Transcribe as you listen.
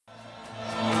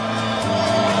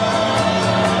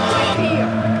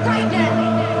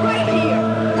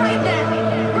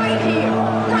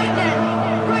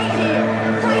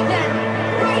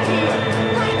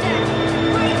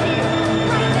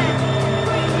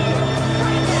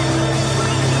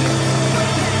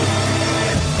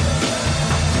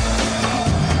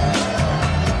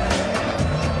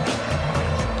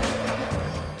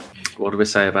What do we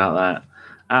say about that?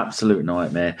 Absolute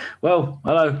nightmare. Well,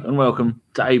 hello and welcome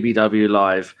to ABW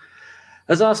Live.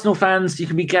 As Arsenal fans, you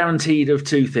can be guaranteed of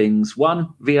two things.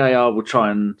 One, VAR will try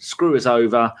and screw us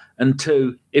over. And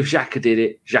two, if Xhaka did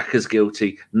it, Xhaka's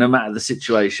guilty, no matter the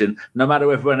situation, no matter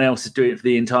if everyone else is doing it for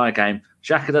the entire game.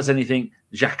 Xhaka does anything,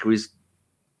 Xhaka is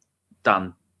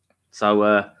done.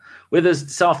 So with us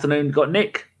this afternoon, we've got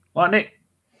Nick. Right, Nick?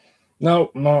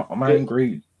 No, I'm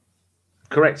angry.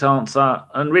 Correct answer.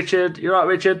 And Richard, you're right,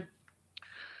 Richard?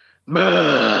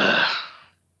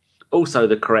 Also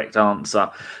the correct answer.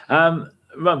 We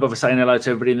won't bother saying hello to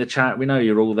everybody in the chat. We know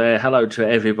you're all there. Hello to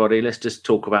everybody. Let's just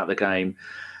talk about the game.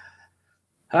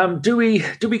 Do we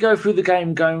go through the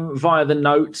game going via the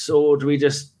notes, or do we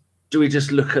just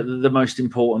look at the most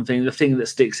important thing, the thing that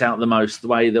sticks out the most, the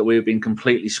way that we've been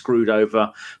completely screwed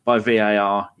over by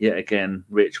VAR yet again?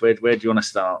 Rich, where do you want to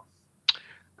start?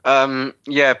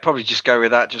 Probably just go with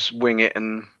that. Just wing it,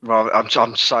 and rather,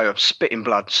 I'm spitting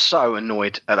blood. So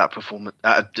annoyed at that performance,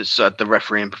 the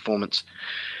refereeing performance.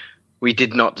 We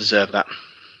did not deserve that.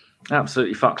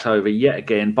 Absolutely fucked over yet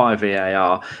again by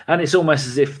VAR, and it's almost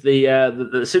as if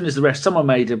as soon as someone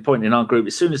made a point in our group,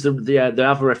 as soon as the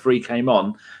other referee came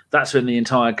on, that's when the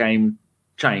entire game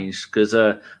changed, because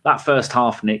that first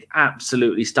half, Nick,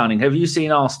 absolutely stunning. Have you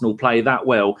seen Arsenal play that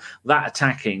well, that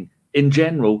attacking in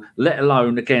general, let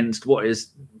alone against what is,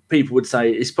 people would say,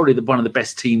 is probably one of the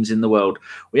best teams in the world?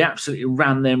 We absolutely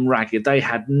ran them ragged. They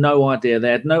had no idea.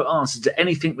 They had no answer to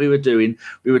anything we were doing.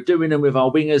 We were doing them with our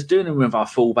wingers, doing them with our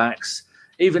fullbacks.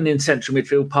 Even in central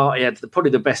midfield, Partey had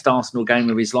probably the best Arsenal game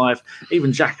of his life.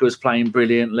 Even Xhaka was playing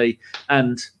brilliantly.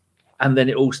 And then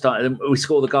it all started. We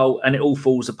score the goal and it all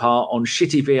falls apart on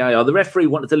shitty VAR. The referee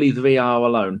wanted to leave the VAR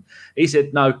alone. He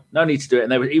said, no need to do it.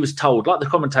 And he was told, like the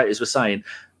commentators were saying,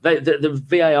 the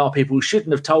VAR people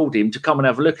shouldn't have told him to come and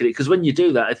have a look at it, because when you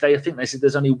do that, I think they said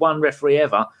there's only one referee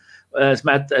ever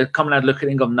come and have a look at it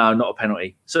and gone, no, not a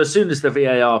penalty. So as soon as the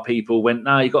VAR people went,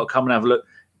 no, you've got to come and have a look,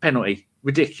 penalty,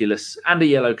 ridiculous, and a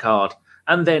yellow card.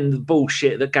 And then the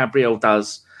bullshit that Gabriel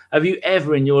does. Have you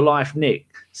ever in your life, Nick,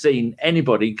 seen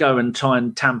anybody go and try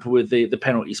and tamper with the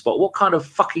penalty spot? What kind of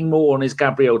fucking moron is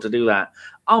Gabriel to do that?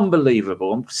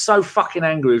 Unbelievable. I'm so fucking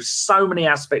angry with so many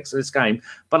aspects of this game,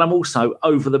 but I'm also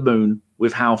over the moon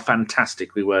with how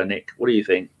fantastic we were, Nick. What do you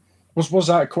think? Was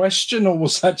that a question, or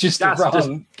was that just a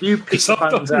run? You pick the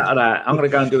phones out of that. I'm going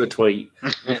to go and do a tweet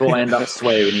before I end up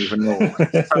swearing even more.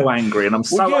 I'm so angry, and I'm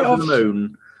over the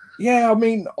moon. Yeah, I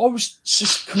mean, I was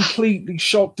just completely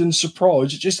shocked and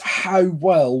surprised at just how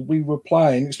well we were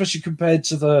playing, especially compared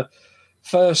to the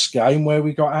first game where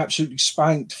we got absolutely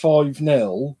spanked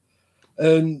 5-0.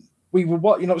 And we were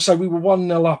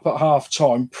 1-0 up at half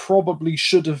time. Probably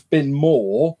should have been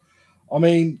more. I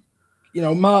mean,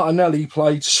 Martinelli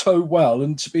played so well,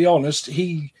 and to be honest,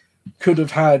 he could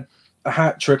have had a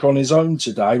hat trick on his own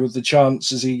today with the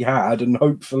chances he had, and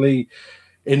hopefully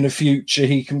in the future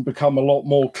he can become a lot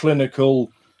more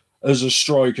clinical as a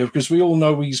striker, because we all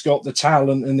know he's got the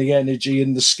talent and the energy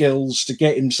and the skills to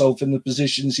get himself in the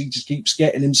positions he just keeps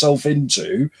getting himself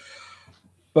into.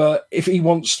 But if he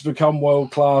wants to become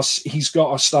world class, he's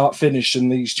got to start finishing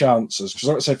these chances. Because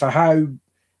like I say, for how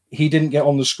he didn't get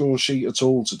on the score sheet at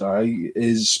all today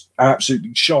is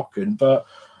absolutely shocking. But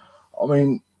I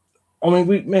mean,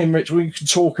 me and Rich, we could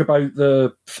talk about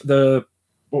the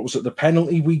the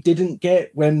penalty we didn't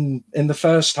get when in the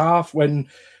first half, when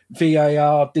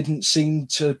VAR didn't seem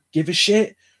to give a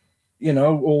shit, I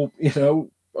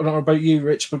don't know about you,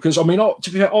 Rich, because I mean,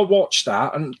 to be fair, I watched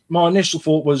that and my initial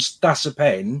thought was that's a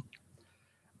pen,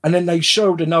 and then they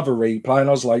showed another replay and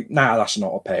I was like, nah, that's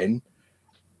not a pen,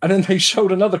 and then they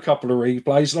showed another couple of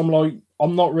replays and I'm like,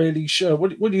 I'm not really sure.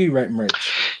 What do you reckon,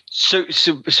 Rich? So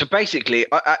basically,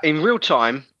 in real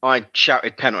time, I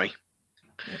shouted penalty.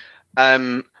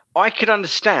 I could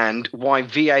understand why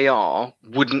VAR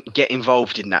wouldn't get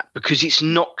involved in that, because it's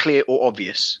not clear or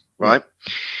obvious, right?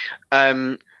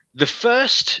 The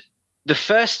first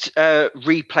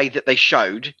replay that they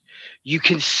showed, you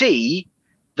can see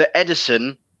that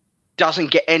Ederson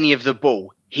doesn't get any of the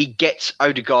ball. He gets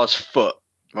Odegaard's foot,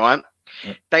 right?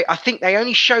 Yeah. I think they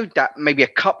only showed that maybe a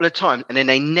couple of times, and then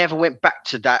they never went back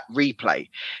to that replay.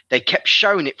 They kept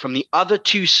showing it from the other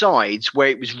two sides where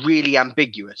it was really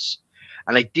ambiguous.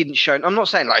 And they didn't show. I'm not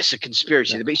saying like it's a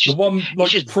conspiracy, but it's just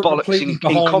it's just bollocks and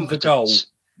incompetence.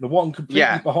 The one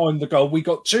completely behind the goal. We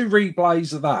got two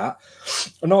replays of that,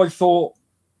 and I thought,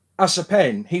 that's a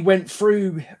pen. He went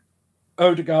through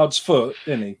Odegaard's foot,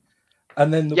 didn't he?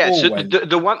 and then the Yeah, ball so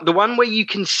went. the one where you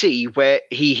can see where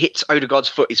he hits Odegaard's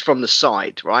foot is from the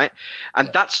side, right? And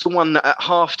that's the one that at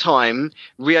half time,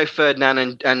 Rio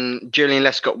Ferdinand and Julian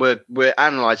Lescott were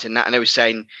analysing that, and they were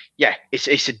saying, yeah, it's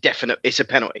a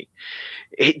penalty.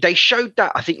 They showed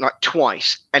that, I think, like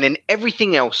twice, and then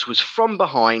everything else was from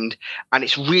behind, and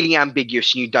it's really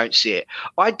ambiguous, and you don't see it.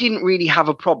 I didn't really have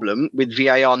a problem with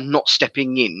VAR not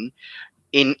stepping in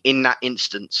that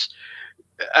instance.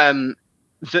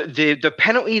 The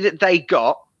penalty that they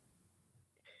got,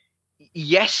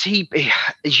 yes,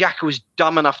 Xhaka was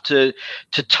dumb enough to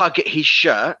tug at his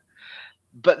shirt,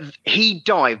 but he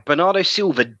dived. Bernardo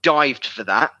Silva dived for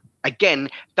that. Again,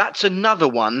 that's another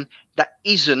one that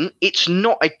it's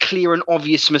not a clear and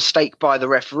obvious mistake by the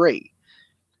referee.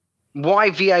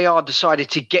 Why VAR decided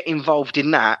to get involved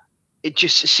in that, it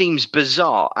just seems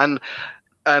bizarre. And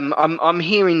I'm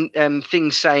hearing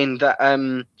things saying that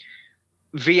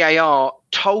VAR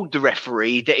told the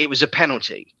referee that it was a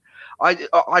penalty.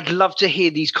 I'd love to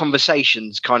hear these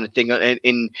conversations, kind of thing,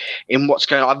 in what's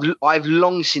going on. I've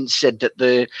long since said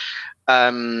that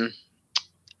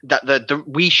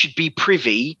we should be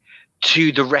privy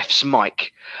to the ref's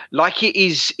mic, like it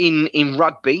is in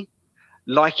rugby,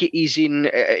 like it is in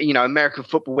American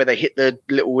football, where they hit the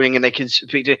little wing and they can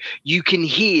speak to. You can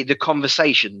hear the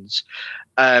conversations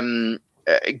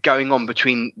going on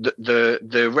between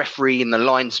the referee and the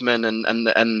linesman and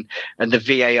the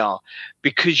VAR,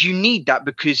 because you need that,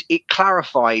 because it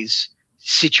clarifies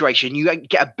situation. You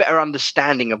get a better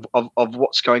understanding of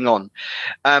what's going on.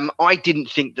 I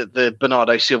didn't think that the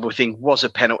Bernardo Silva thing was a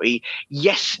penalty.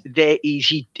 Yes, there is.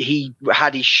 He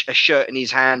had a shirt in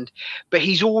his hand, but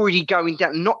he's already going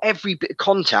down. Not every bit of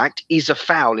contact is a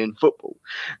foul in football.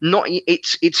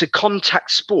 It's a contact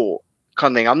sport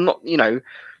kind of thing. I'm not,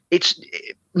 it's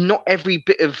not every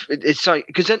bit of it's like,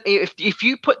 because then if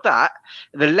you put that,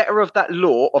 the letter of that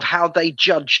law of how they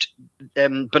judged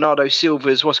Bernardo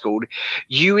Silva's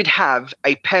you would have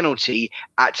a penalty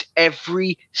at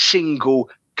every single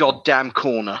goddamn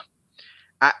corner.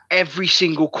 At every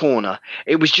single corner.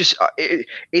 It was just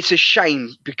it's a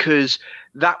shame, because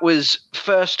that was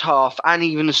first half and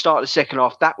even the start of the second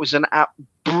half. That was an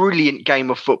brilliant game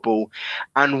of football,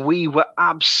 and we were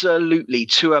absolutely,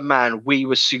 to a man, we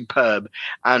were superb.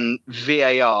 And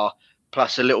VAR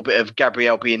plus a little bit of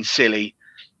Gabriel being silly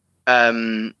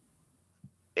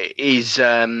is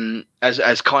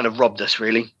has kind of robbed us,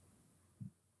 really.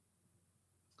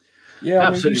 Yeah,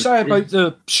 I mean, you say about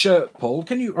the shirt pull.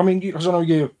 Can you? I mean, because I know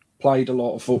you played a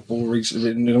lot of football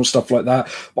recently and stuff like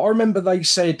that. But I remember they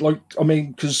said,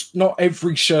 because not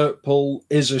every shirt pull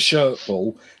is a shirt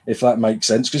pull, if that makes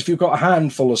sense. Because if you've got a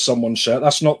handful of someone's shirt,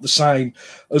 that's not the same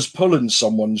as pulling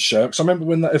someone's shirt. Because I remember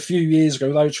when a few years ago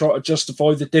they were trying to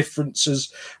justify the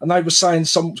differences, and they were saying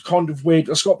some kind of weird.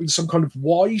 It's got to be some kind of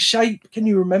Y shape. Can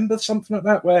you remember something like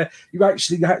that, where you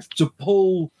actually have to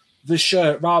pull the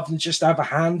shirt rather than just have a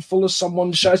handful of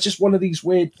someone's shirt? It's just one of these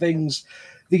weird things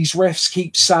these refs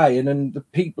keep saying, and the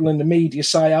people in the media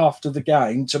say after the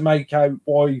game to make out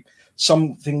why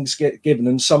some things get given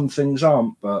and some things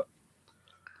aren't. But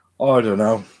I don't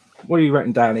know. What do you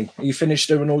reckon, Danny? Are you finished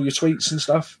doing all your tweets and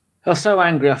stuff? I was so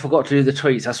angry I forgot to do the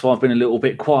tweets. That's why I've been a little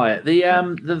bit quiet.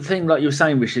 The thing, like you were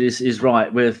saying, Richard, is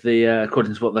right with the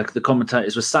according to what the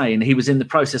commentators were saying. He was in the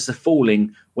process of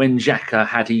falling when Xhaka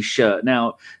had his shirt.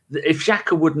 Now, if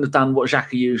Xhaka wouldn't have done what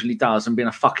Xhaka usually does and been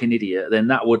a fucking idiot, then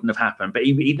that wouldn't have happened. But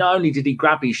he not only did he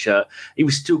grab his shirt, he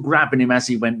was still grabbing him as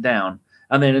he went down.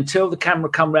 And then until the camera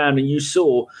come round and you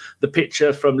saw the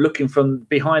picture from looking from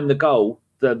behind the goal,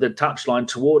 the touchline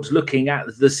towards looking at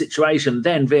the situation,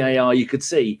 then VAR, you could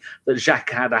see that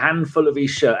Xhaka had a handful of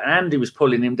his shirt and Andy was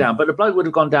pulling him down. But the bloke would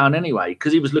have gone down anyway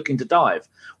because he was looking to dive.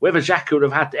 Whether Xhaka would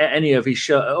have had any of his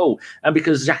shirt at all, and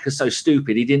because Xhaka's so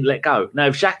stupid, he didn't let go. Now,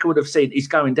 if Xhaka would have said he's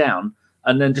going down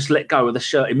and then just let go of the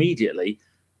shirt immediately,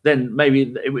 then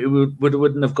maybe it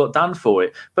wouldn't have got done for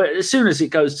it. But as soon as it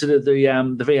goes to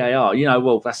the VAR,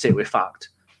 well, that's it, we're fucked.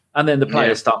 And then the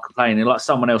players start complaining. Like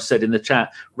someone else said in the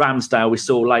chat, Ramsdale, we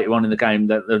saw later on in the game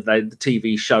that the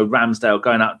TV showed Ramsdale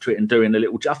going up to it and doing a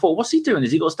little... I thought, what's he doing?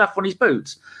 Has he got stuff on his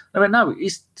boots? I went, no,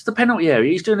 it's the penalty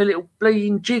area. He's doing a little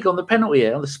bleeding jig on the penalty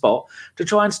area, on the spot, to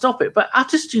try and stop it. But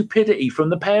utter stupidity from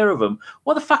the pair of them.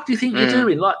 What the fuck do you think you're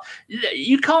doing? Like,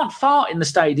 you can't fart in the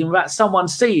stadium without someone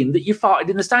seeing that you farted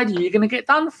in the stadium. You're going to get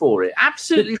done for it.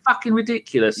 Absolutely fucking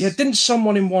ridiculous. Yeah, didn't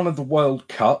someone in one of the World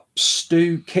Cups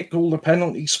kick all the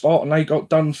penalty spot, and they got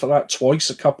done for that twice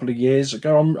a couple of years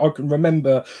ago? I can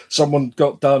remember someone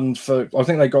got done for... I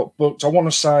think they got booked. I want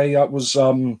to say that was...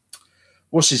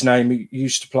 what's his name? He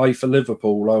used to play for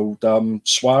Liverpool, old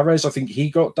Suarez. I think he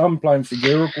got done playing for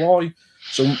Uruguay.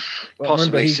 So I remember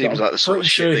Possibly seems like the sort of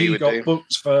shit that he would do.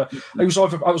 Booked for. I was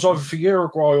either for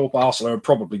Uruguay or Barcelona,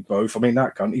 probably both. I mean,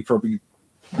 that cunt, he probably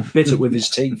bit it with his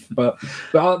teeth. But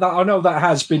I know that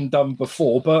has been done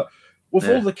before. But with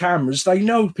all the cameras, they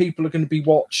know people are going to be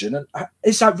watching. And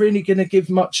is that really going to give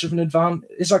much of an advantage?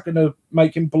 Is that going to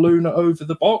make him balloon it over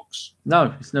the box?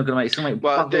 No, it's not going to make. It's going to make.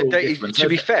 Well, to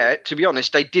be fair, to be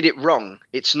honest, they did it wrong.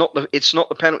 It's not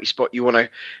the penalty spot you want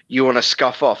to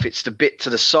scuff off. It's the bit to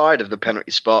the side of the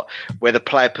penalty spot where the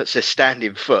player puts their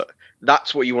standing foot.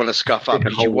 That's what you want to scuff up.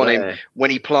 Because you want him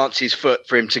when he plants his foot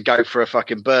for him to go for a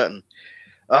fucking Burton.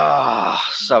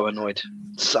 So annoyed.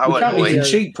 So annoyed. We can't even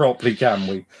cheat properly, can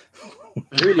we?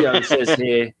 Julio says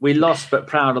here, we lost but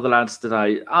proud of the lads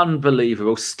today.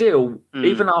 Unbelievable. Still,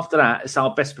 even after that, it's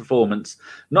our best performance,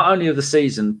 not only of the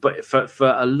season, but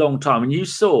for a long time. And you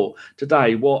saw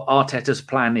today what Arteta's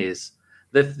plan is,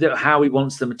 how he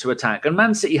wants them to attack. And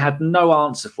Man City had no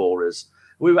answer for us.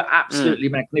 We were absolutely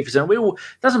magnificent.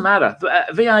 Doesn't matter.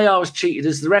 VAR has cheated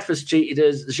us. The ref has cheated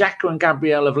us. Xhaka and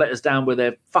Gabriel have let us down with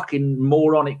their fucking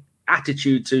moronic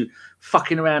attitude to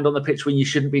fucking around on the pitch when you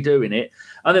shouldn't be doing it.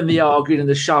 And then the arguing and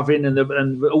the shoving and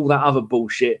all that other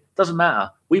bullshit. Doesn't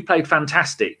matter. We played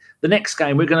fantastic. The next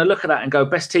game, we're going to look at that and go,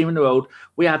 best team in the world.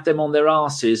 We had them on their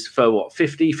asses for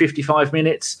 50, 55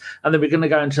 minutes. And then we're going to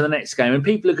go into the next game. And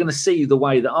people are going to see the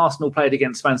way that Arsenal played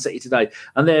against Man City today.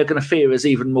 And they're going to fear us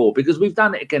even more because we've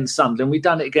done it against Sunderland. We've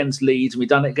done it against Leeds. And we've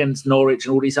done it against Norwich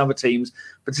and all these other teams.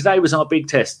 But today was our big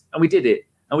test. And we did it.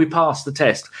 And we passed the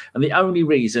test. And the only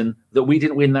reason that we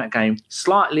didn't win that game,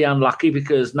 slightly unlucky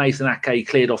because Nathan Ake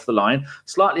cleared off the line,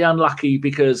 slightly unlucky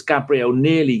because Gabriel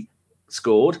nearly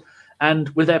scored, and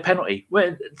with their penalty,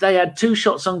 where they had 2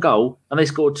 shots on goal and they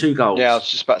scored 2 goals. Yeah, I was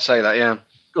just about to say that, yeah.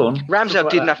 Go on. Ramsdale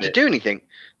didn't have to do anything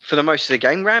for the most of the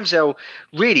game. Ramsdale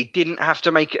really didn't have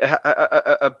to make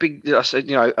a big,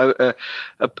 a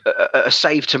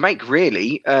save to make,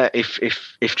 really.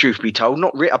 If truth be told,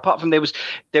 not really. Apart from there was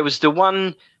the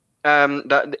one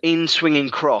that in swinging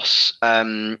cross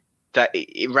that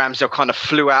Ramsdale kind of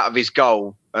flew out of his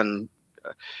goal and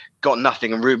got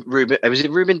nothing. And Ruben was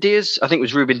it Ruben Diaz? I think it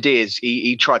was Ruben Diaz.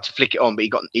 He tried to flick it on, but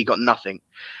he got nothing.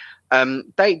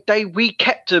 We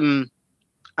kept them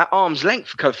at arm's length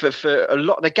for a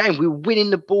lot of the game. We were winning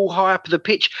the ball high up the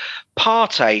pitch.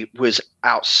 Partey was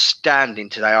outstanding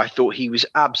today. I thought he was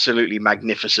absolutely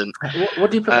magnificent. What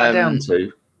do you put that down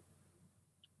to?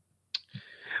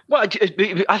 Well,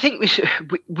 I think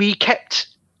we kept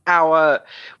our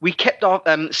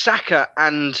Saka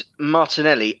and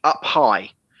Martinelli up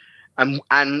high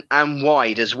and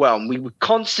wide as well. And we were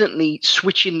constantly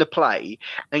switching the play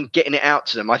and getting it out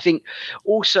to them. I think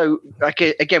also, like,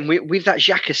 again, with that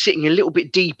Xhaka sitting a little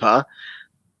bit deeper,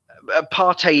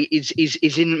 Partey is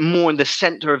in more in the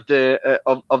centre of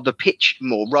the pitch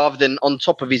more rather than on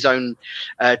top of his own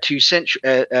 2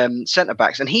 centre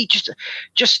backs, and he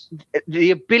just the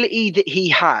ability that he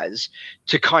has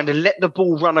to kind of let the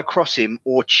ball run across him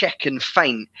or check and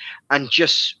feint, and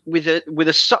just with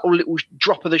a subtle little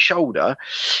drop of the shoulder,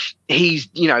 he's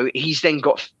then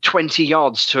got 20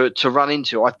 yards to run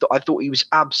into. I thought he was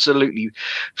absolutely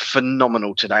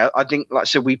phenomenal today. I think, like I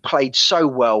said, we played so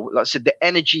well. Like I said, the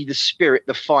energy, the spirit,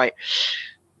 the fight.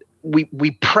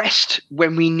 We pressed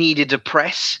when we needed to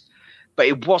press, but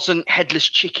it wasn't headless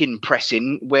chicken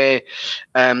pressing where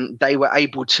they were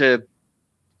able to,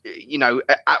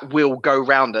 at will go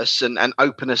round us and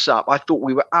open us up. I thought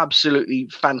we were absolutely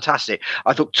fantastic.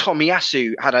 I thought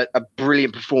Tomiyasu had a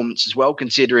brilliant performance as well,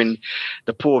 considering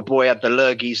the poor boy had the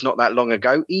lurgies not that long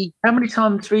ago. How many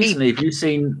times recently have you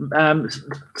seen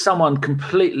someone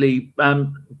completely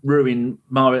ruin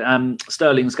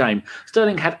Sterling's game?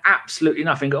 Sterling had absolutely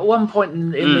nothing. At one point in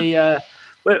the,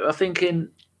 I think in,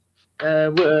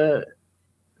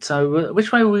 so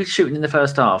which way were we shooting in the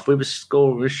first half? We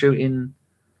were shooting.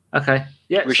 Okay.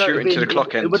 Yeah, we're shooting to the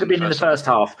clock end. It would have been in the first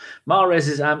half.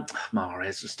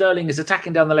 Sterling is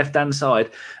attacking down the left-hand side,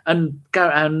 and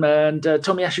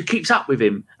Tomiyasu keeps up with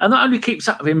him, and not only keeps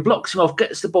up with him, blocks him off,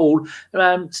 gets the ball.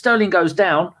 Sterling goes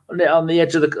down on the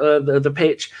edge of the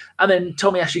pitch, and then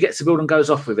Tomiyasu gets the ball and goes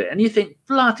off with it. And you think,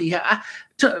 bloody hell.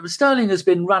 Sterling has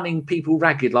been running people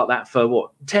ragged like that for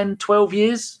 10, 12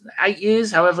 years, 8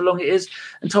 years, however long it is.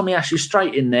 And Tomiyasu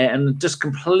straight in there and just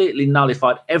completely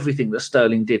nullified everything that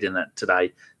Sterling did in that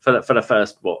today for the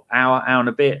first hour and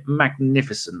a bit.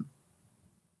 Magnificent.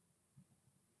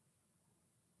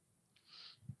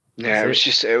 Yeah, it was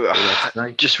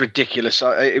just ridiculous.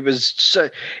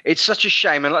 It's such a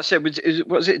shame. And like I said,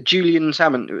 was it Julian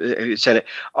Salmon who said it?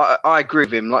 I agree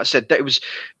with him. Like I said, that it was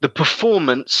the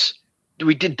performance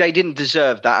They didn't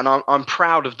deserve that, and I'm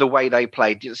proud of the way they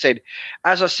played.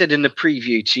 As I said in the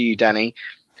preview to you, Danny,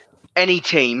 any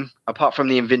team apart from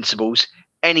the Invincibles,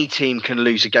 any team can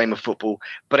lose a game of football,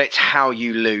 but it's how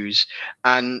you lose.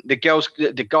 And the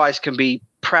guys can be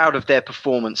proud of their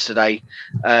performance today.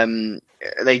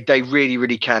 They really,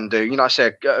 really can do. You know, I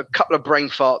said a couple of brain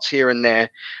farts here and there,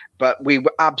 but we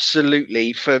were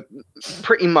absolutely, for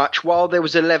pretty much while there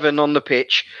was 11 on the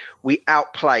pitch, we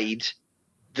outplayed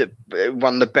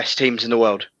one of the best teams in the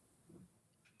world.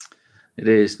 It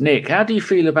is. Nick, how do you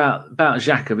feel about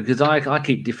Xhaka? Because I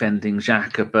keep defending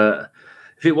Xhaka, but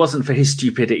if it wasn't for his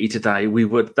stupidity today,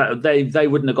 they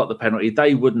wouldn't have got the penalty.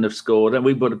 They wouldn't have scored, and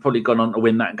we would have probably gone on to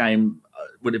win that game.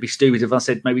 Would it be stupid if I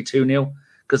said maybe 2-0?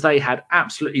 Because they had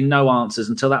absolutely no answers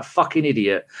until that fucking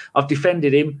idiot. I've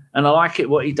defended him, and I like it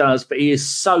what he does, but he is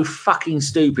so fucking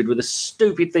stupid with the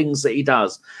stupid things that he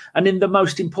does. And in the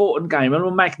most important game, and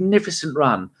a magnificent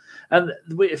run, and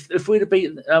if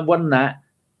we'd have won that,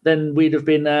 then we'd have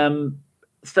been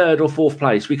third or fourth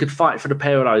place. We could fight for the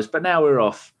pair of those, but now we're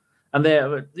off. And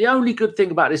the only good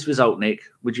thing about this result, Nick,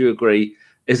 would you agree,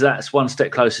 is that's one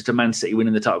step closer to Man City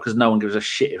winning the title, because no one gives a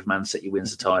shit if Man City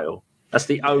wins the title. That's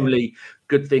the only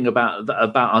good thing about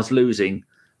us losing,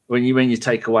 when you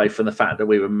take away from the fact that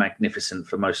we were magnificent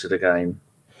for most of the game.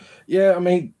 Yeah, I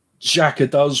mean, Xhaka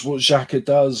does what Xhaka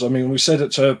does. I mean, we said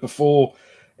it to her before.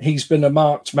 He's been a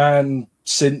marked man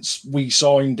since we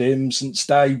signed him, since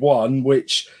day one,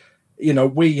 which, you know,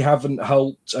 we haven't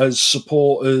helped as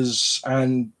supporters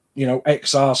and, you know,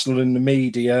 ex-Arsenal in the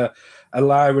media,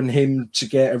 allowing him to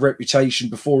get a reputation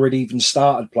before it even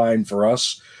started playing for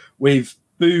us. We've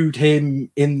booed him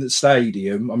in the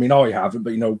stadium. I mean, I haven't,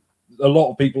 but, you know, a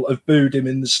lot of people have booed him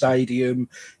in the stadium.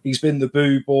 He's been the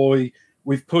boo boy.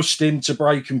 We've pushed him to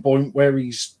breaking point where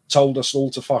he's told us all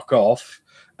to fuck off.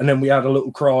 And then we had a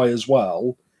little cry as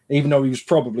well, even though he was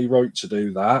probably right to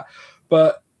do that.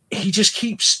 But he just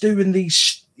keeps doing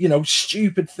these, you know,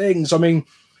 stupid things. I mean,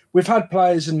 we've had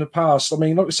players in the past. I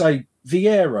mean, like I say,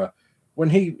 Vieira, when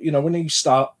he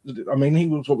started, I mean, he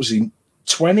was, what was he,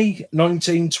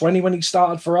 19, 20 when he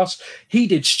started for us? He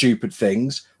did stupid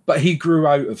things, but he grew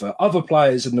out of it. Other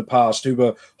players in the past who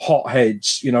were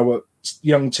hotheads, you know, were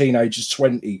young teenagers,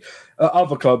 20.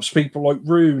 Other clubs, people like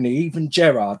Rooney, even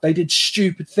Gerrard, they did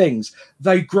stupid things.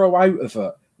 They grow out of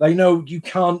it. They know you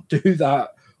can't do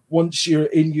that once you're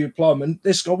in your plum. And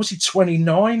this guy, was he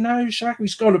 29 now, Shaq?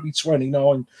 He's got to be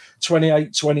 29,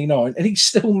 28, 29. And he's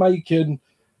still making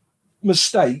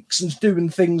mistakes and doing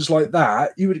things like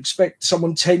that. You would expect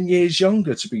someone 10 years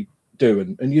younger to be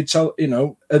doing. And you tell, you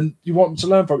know, and you want him to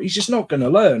learn from it. He's just not going to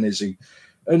learn, is he?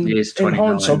 And he is 29. In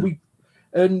hindsight,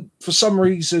 and for some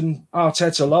reason,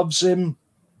 Arteta loves him,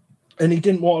 and he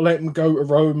didn't want to let him go to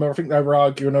Rome. I think they were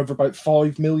arguing over about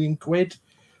 £5 million.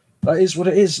 That is what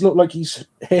it is. Look like he's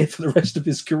here for the rest of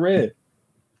his career.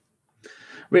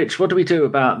 Rich, what do we do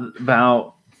about?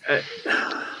 I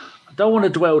don't want to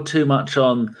dwell too much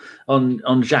on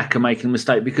Xhaka making a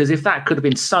mistake, because if that could have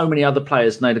been so many other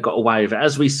players and they'd have got away with it,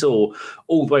 as we saw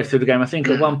all the way through the game. I think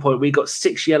at one point we got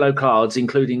 6 yellow cards,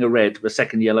 including a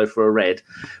second yellow for a red.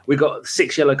 We got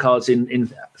 6 yellow cards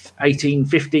in 18,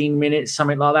 15 minutes,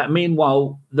 something like that.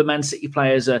 Meanwhile, the Man City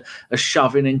players are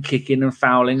shoving and kicking and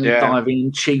fouling and diving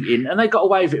and cheating, and they got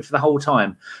away with it for the whole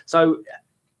time. So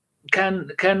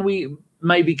can we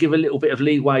maybe give a little bit of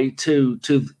leeway to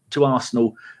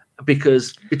Arsenal?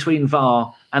 Because between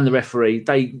VAR and the referee,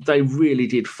 they really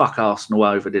did fuck Arsenal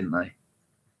over, didn't they?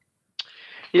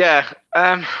 Yeah.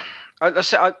 I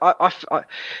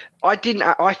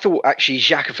thought actually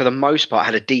Xhaka for the most part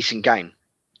had a decent game.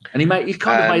 And he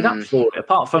kind of made up for it.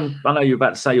 Apart from, I know you're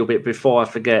about to say your bit before I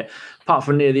forget, apart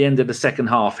from near the end of the second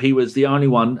half, he was the only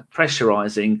one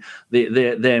pressurising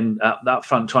them up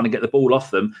front, trying to get the ball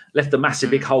off them, left a massive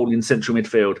big hole in central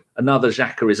midfield. Another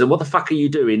Xhakaism. What the fuck are you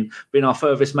doing being our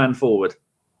furthest man forward?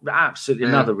 Absolutely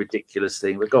another ridiculous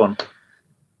thing, but go on.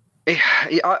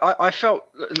 I felt,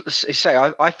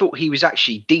 I thought he was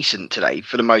actually decent today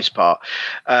for the most part.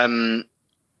 And,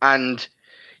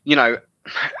 you know,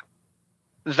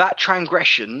 that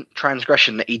transgression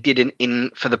that he did in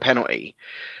for the penalty,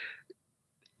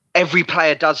 every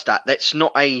player does that. That's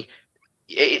not as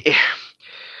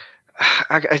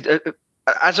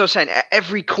I was saying,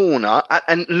 every corner,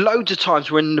 and loads of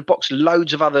times we're in the box,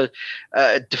 loads of other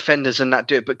defenders and that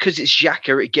do it, but because it's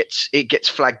Xhaka, it gets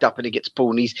flagged up and it gets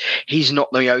pulled, and he's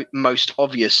not the most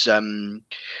obvious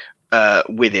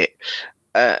with it.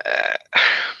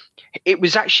 It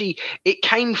was actually, it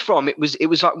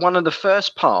was like one of the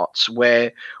first parts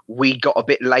where we got a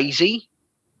bit lazy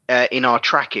in our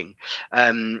tracking.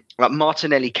 Like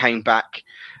Martinelli came back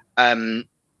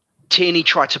Tierney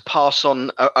tried to pass on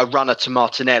a runner to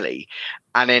Martinelli,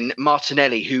 and then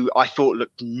Martinelli, who I thought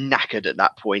looked knackered at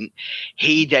that point,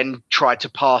 he then tried to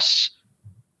pass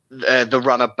the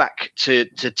runner back to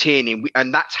Tierney,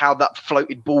 and that's how that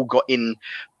floated ball got in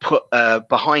put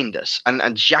behind us. And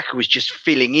Xhaka was just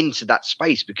filling into that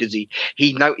space because he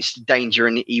noticed the danger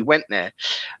and he went there.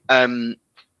 Xhaka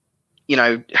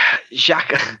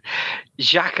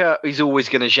is always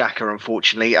going to Xhaka,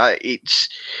 unfortunately. It's,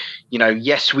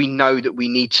 yes, we know that we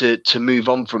need to move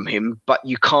on from him, but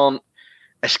you can't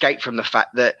escape from the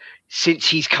fact that since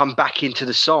he's come back into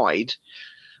the side,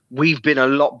 we've been a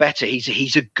lot better.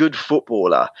 He's a good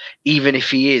footballer, even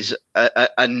if he is a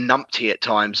numpty at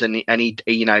times, and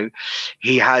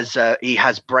he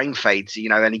has brain fades,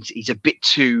 and he's a bit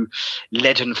too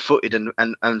leaden-footed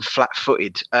and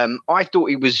flat-footed. I thought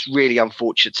he was really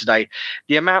unfortunate today.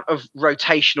 The amount of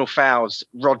rotational fouls,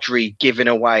 Rodri giving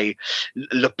away,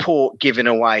 Laporte giving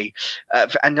away,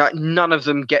 and none of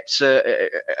them gets a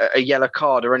yellow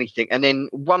card or anything. And then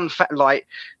one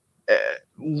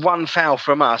foul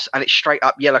from us and it's straight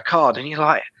up yellow card, and you're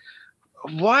like,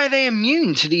 why are they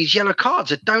immune to these yellow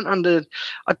cards? I don't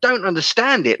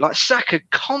understand it. Like Saka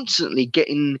constantly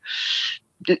getting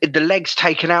the legs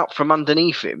taken out from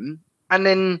underneath him, and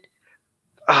then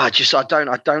I don't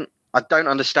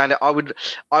understand it.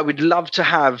 I would love to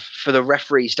have for the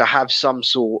referees to have some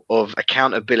sort of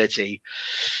accountability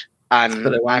and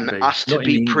us to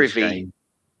be privy.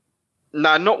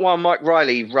 No, not while Mike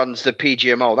Riley runs the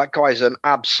PGMO. That guy's an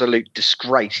absolute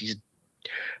disgrace.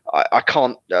 I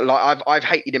can't, like, I've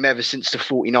hated him ever since the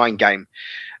 49 game.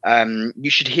 You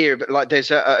should hear, like, there's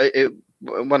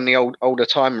one of the older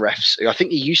time refs. I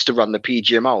think he used to run the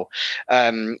PGMO.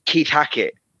 Keith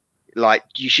Hackett. Like,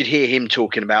 you should hear him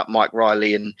talking about Mike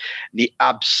Riley and the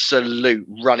absolute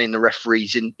running the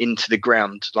referees into the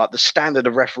ground. Like, the standard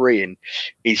of refereeing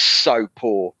is so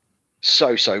poor,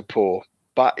 so poor.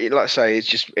 But like I say, it's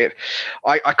just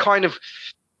I kind of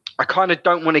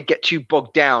don't want to get too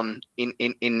bogged down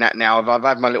in that now. I've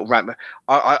had my little rant, but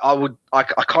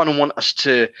I kind of want us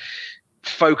to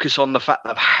focus on the fact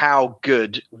of how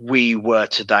good we were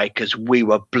today, because we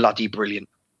were bloody brilliant.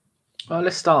 Well,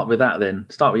 let's start with that then.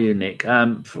 Start with you, Nick.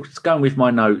 Going with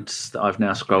my notes that I've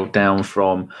now scrolled down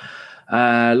from.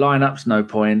 Lineups, no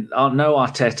point. No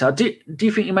Arteta. Do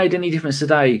you think it made any difference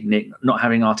today, Nick, not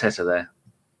having Arteta there?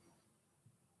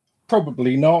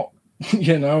 Probably not.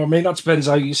 That depends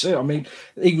how you see it. I mean,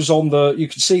 he was you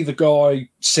could see the guy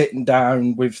sitting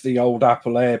down with the old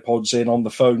Apple AirPods in on the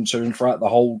phone to him throughout the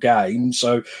whole game.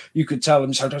 So you could tell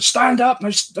him, stand up,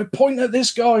 no, point at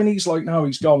this guy. And he's like, no,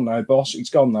 he's gone now, boss. He's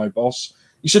gone now, boss.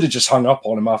 You should have just hung up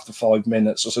on him after 5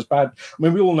 minutes. So it's bad. I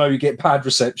mean, we all know you get bad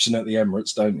reception at the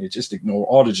Emirates, don't you?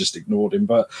 I'd have just ignored him.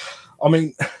 But I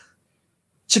mean,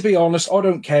 to be honest, I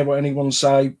don't care what anyone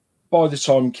say. By the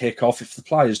time kick-off, if the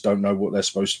players don't know what they're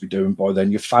supposed to be doing by then,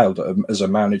 you've failed as a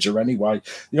manager anyway.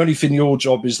 The only thing your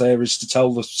job is to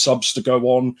tell the subs to go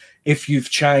on if you've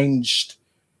changed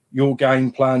your game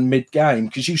plan mid-game,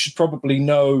 because you should probably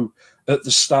know at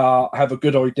the start, have a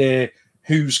good idea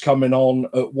who's coming on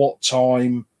at what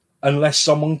time, unless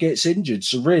someone gets injured.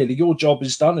 So really, your job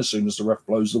is done as soon as the ref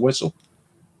blows the whistle.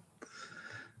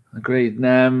 Agreed.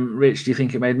 Rich, do you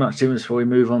think it made much difference before we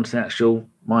move on to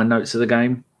my notes of the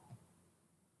game?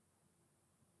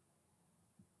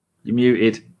 You're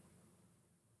muted.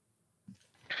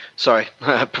 Sorry,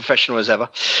 professional as ever.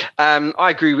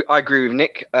 I agree with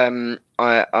Nick.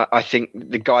 I think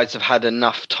the guys have had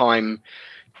enough time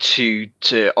to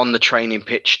on the training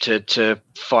pitch to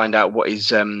find out what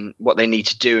they need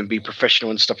to do and be professional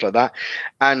and stuff like that.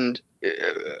 And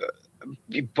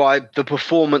by the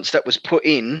performance that was put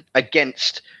in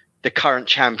against the current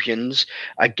champions,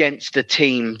 against a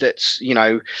team that's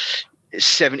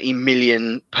 70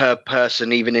 million per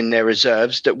person, even in their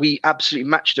reserves, that we absolutely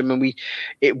matched them, and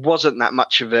it wasn't that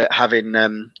much of a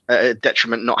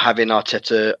detriment not having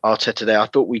Arteta there. I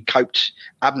thought we coped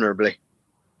admirably.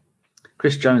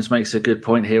 Chris Jones makes a good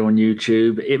point here on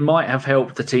YouTube. It might have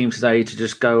helped the team today to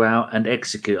just go out and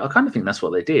execute. I kind of think that's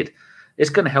what they did. It's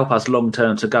going to help us long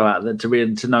term to go out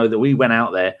to know that we went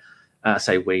out there.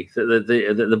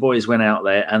 The boys went out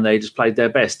there and they just played their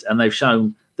best, and they've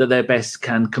shown that their best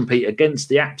can compete against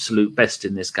the absolute best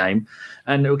in this game,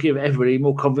 and it will give everybody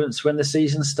more confidence when the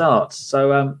season starts.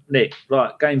 So, Nick,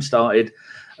 right, game started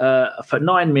for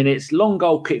 9 minutes. Long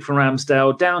goal kick from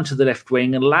Ramsdale down to the left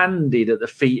wing and landed at the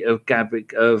feet of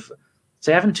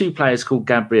So having two players called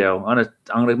Gabriel, I'm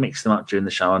gonna mix them up during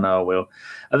the show. I know I will.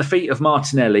 At the feet of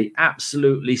Martinelli,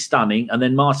 absolutely stunning. And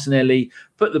then Martinelli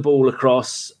put the ball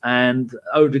across, and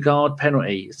Odegaard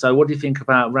penalty. So what do you think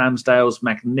about Ramsdale's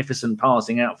magnificent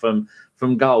passing out from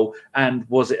goal? And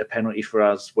was it a penalty for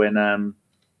us when?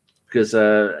 Because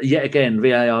yet again,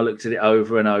 VAR looked at it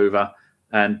over and over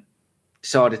and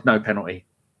decided no penalty.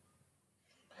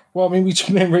 Well, I mean,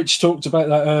 me and Rich talked about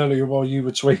that earlier while you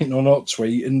were tweeting or not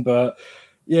tweeting, but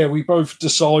yeah, we both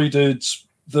decided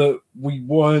that we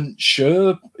weren't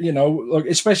sure, like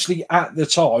especially at the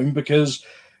time, because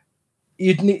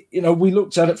we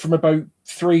looked at it from about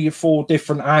 3 or 4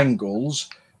 different angles.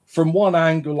 From one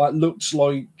angle, that looks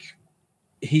like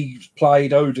he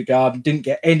played Odegaard and didn't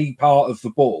get any part of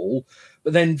the ball,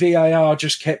 but then VAR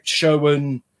just kept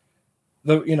showing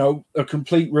a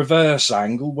complete reverse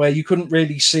angle where you couldn't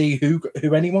really see who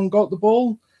anyone got the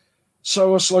ball. So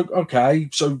I was like, okay,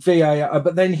 so VAR,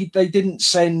 but then they didn't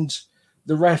send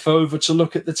the ref over to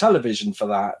look at the television for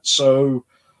that. So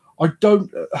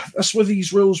that's with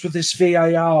these rules with this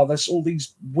VAR. There's all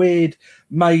these weird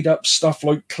made up stuff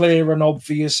like clear and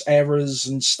obvious errors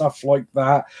and stuff like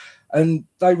that. And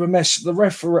they were the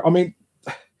referee. I mean,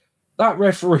 that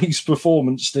referee's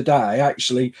performance today,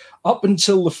 actually, up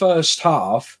until the first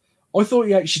half, I thought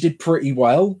he actually did pretty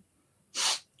well.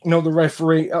 The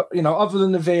referee, other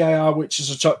than the VAR, which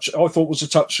is I thought was a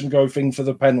touch and go thing for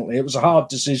the penalty. It was a hard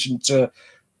decision to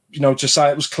say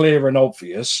it was clear and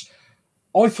obvious.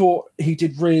 I thought he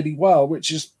did really well, which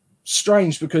is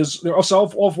strange because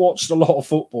I've watched a lot of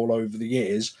football over the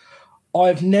years.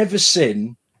 I've never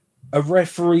seen a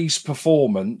referee's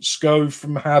performance go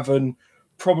from having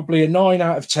probably a 9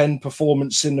 out of 10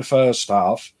 performance in the first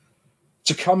half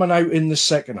to coming out in the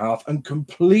second half and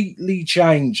completely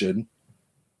changing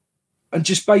and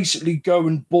just basically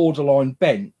going borderline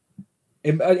bent.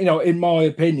 In my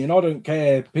opinion, I don't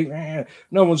care.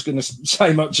 No one's going to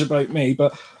say much about me,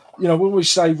 but we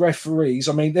always say referees.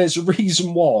 I mean, there's a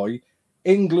reason why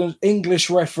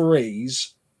English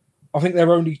referees. I think there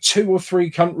are only 2 or 3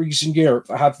 countries in Europe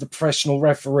that have the professional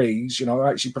referees.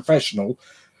 Actually professional.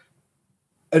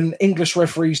 And English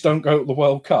referees don't go to the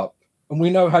World Cup, and we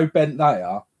know how bent they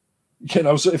are.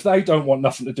 So if they don't want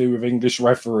nothing to do with English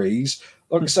referees,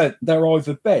 like I said, they're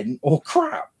either bent or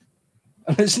crap.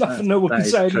 And there's nothing no one can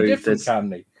say any different, can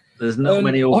they? There's not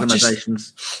many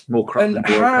organisations more crap than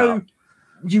World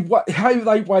Cup. How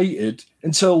they waited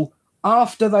until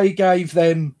after they gave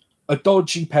them a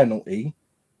dodgy penalty,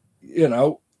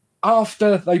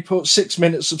 after they put 6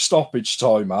 minutes of stoppage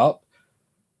time up,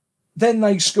 then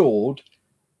they scored.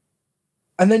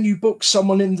 And then you book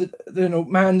someone in the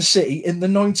Man City in the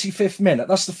 95th minute.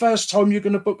 That's the first time you're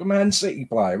going to book a Man City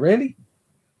player, really?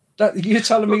 You're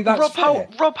telling me that's fair?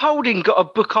 Rob Holding got a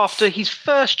book after his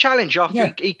first challenge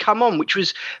after he come on, which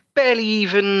was barely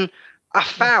even a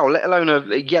foul, let alone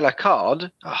a yellow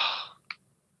card.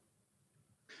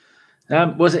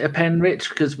 Was it a pen, Rich?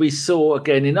 Because we saw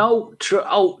again in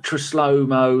ultra slow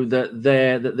mo that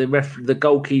the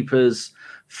goalkeeper's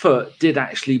foot did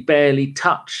actually barely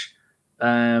touch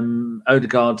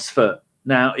Odegaard's foot.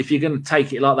 Now, if you're going to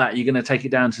take it like that, you're going to take it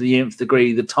down to the nth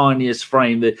degree, the tiniest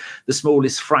frame, the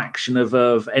smallest fraction of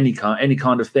any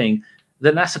kind of thing,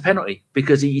 then that's a penalty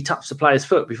because he touched the player's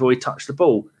foot before he touched the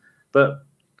ball. But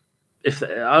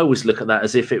I always look at that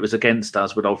as if it was against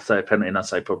us, would I say a penalty? And I'd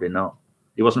say probably not.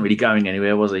 He wasn't really going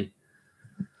anywhere, was he?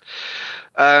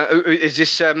 Is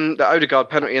this the Odegaard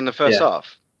penalty in the first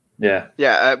half? Yeah.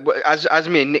 Yeah. As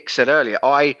me and Nick said earlier,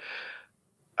 I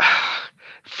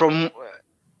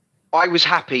was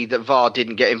happy that VAR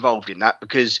didn't get involved in that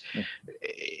because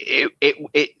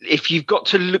if you've got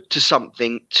to look to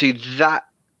something to that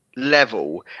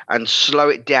level and slow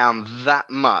it down that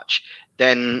much,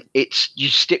 then you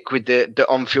stick with the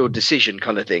on-field decision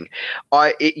kind of thing.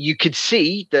 You could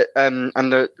see that,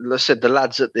 and let's say the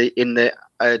lads doing the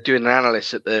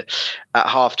analysis at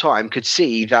half time could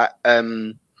see that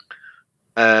Ederson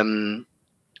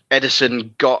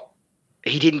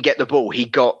he didn't get the ball. He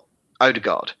got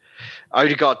Odegaard.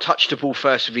 Odegaard touched the ball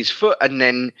first with his foot, and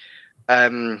then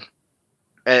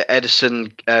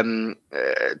Ederson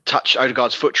touched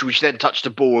Odegaard's foot, which then touched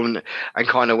the ball and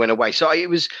kind of went away. So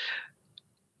it was.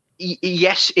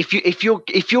 Yes, if you're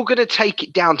going to take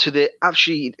it down to the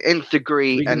absolute nth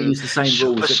degree and use the same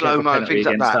super slow mo and things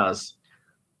like that, us.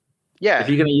 Yeah, if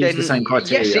you're going to use the same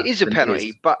criteria, yes, it is a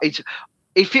penalty. But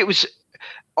if it was,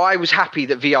 I was happy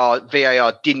that VAR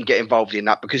didn't get involved in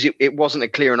that because it wasn't a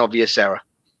clear and obvious error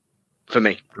for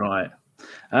me. Right.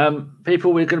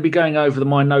 People, we're going to be going over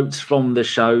my notes from the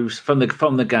shows, from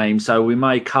the game, so we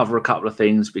may cover a couple of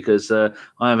things because I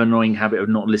have an annoying habit of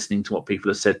not listening to what people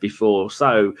have said before.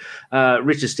 So,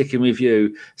 Richard, sticking with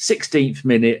you, 16th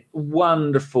minute,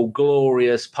 wonderful,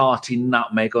 glorious party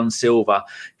nutmeg on Silva,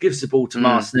 gives the ball to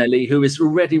Martinelli, who is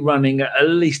already running at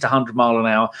least 100 mile an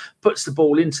hour, puts the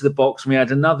ball into the box, and we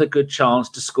had another good chance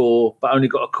to score, but only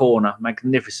got a corner.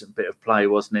 Magnificent bit of play,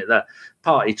 wasn't it? That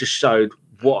party just showed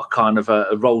what kind of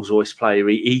a Rolls-Royce player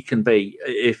he can be.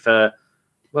 If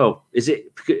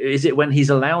is it when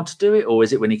he's allowed to do it, or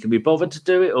is it when he can be bothered to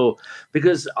do it? Or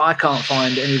because I can't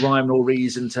find any rhyme or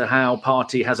reason to how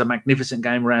Partey has a magnificent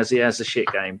game whereas he has a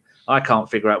shit game. I can't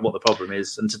figure out what the problem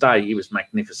is. And today he was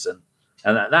magnificent,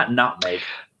 and that nutmeg,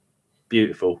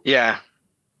 beautiful. Yeah.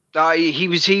 He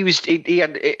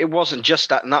had. It wasn't just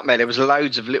that nutmeg. There was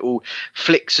loads of little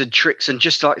flicks and tricks, and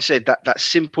just like I said, that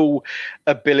simple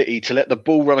ability to let the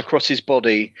ball run across his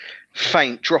body,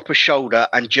 feint, drop a shoulder,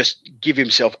 and just give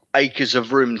himself acres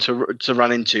of room to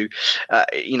run into.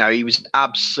 He was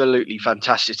absolutely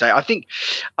fantastic today. I think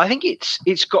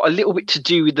it's got a little bit to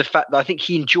do with the fact that I think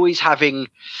he enjoys having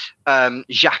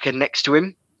Xhaka next to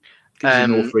him,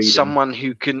 someone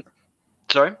who can.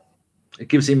 Sorry, it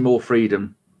gives him more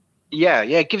freedom. Yeah,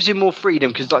 it gives him more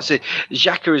freedom because, like I said,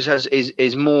 Xhaka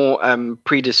is more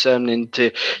prediscerning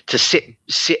to sit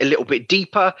a little bit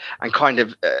deeper and kind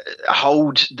of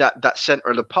hold that centre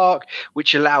of the park,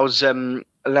 which allows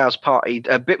Partey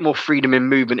a bit more freedom in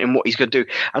movement in what he's going to do,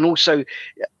 and also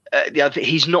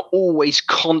he's not always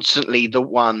constantly the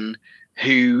one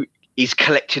who is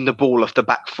collecting the ball off the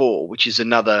back four, which is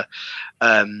another.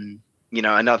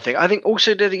 Another thing. I think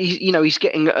also that he's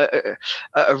getting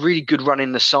a really good run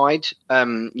in the side.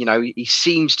 He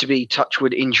seems to be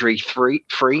touchwood injury free.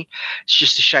 It's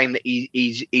just a shame that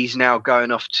he's now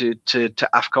going off to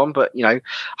AFCON. But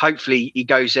hopefully he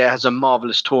goes there, has a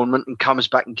marvelous tournament, and comes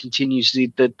back and continues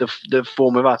the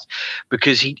form of us,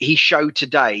 because he showed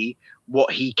today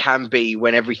what he can be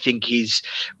when everything is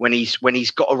when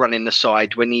he's got a run in the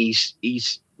side, when he's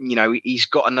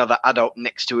got another adult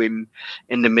next to him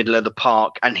in the middle of the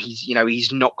park, and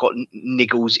he's not got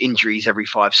niggles injuries every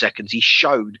 5 seconds. He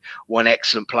showed what an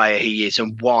excellent player he is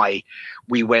and why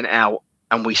we went out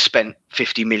and we spent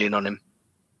 50 million on him.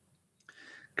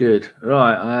 Good.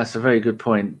 Right. That's a very good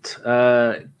point.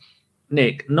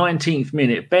 Nick, 19th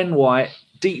minute, Ben White,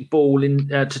 deep ball in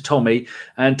to Tommy,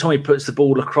 and Tommy puts the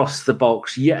ball across the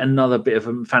box. Yet another bit of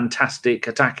a fantastic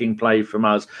attacking play from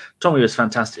us. Tommy was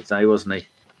fantastic today, wasn't he?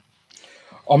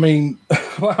 Tommy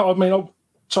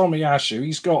Asu,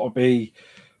 he's got to be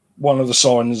one of the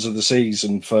signings of the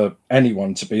season for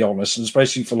anyone, to be honest, and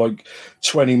especially for like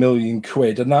 20 million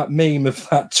quid. And that meme of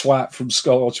that twat from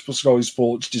Sky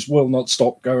Sports just will not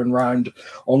stop going round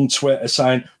on Twitter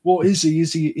saying, what is he?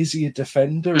 Is he a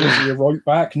defender? Is he a right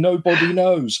back? Nobody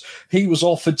knows. He was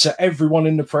offered to everyone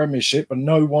in the Premiership and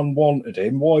no one wanted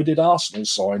him. Why did Arsenal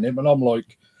sign him? And I'm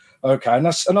like, okay. And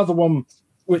that's another one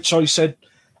which I said,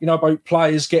 about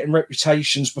players getting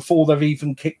reputations before they've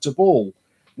even kicked a ball,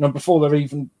 before they've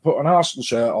even put an Arsenal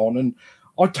shirt on. And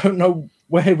I don't know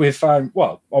where we're found.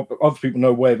 Well, other people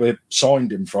know where we've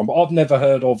signed him from, but I've never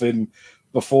heard of him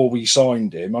before we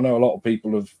signed him. I know a lot of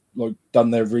people have done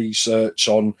their research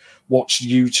on, watched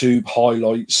YouTube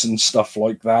highlights and stuff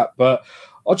like that. But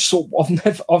I just thought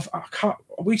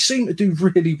we seem to do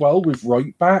really well with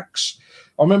right backs.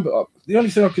 I remember the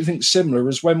only thing I could think similar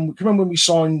is when we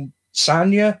signed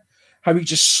Sanya, how he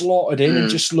just slotted in and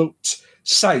just looked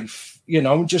safe,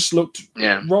 and just looked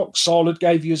rock solid,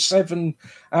 gave you a 7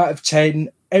 out of 10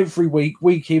 every week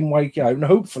in, week out. And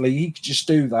hopefully he could just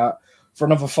do that for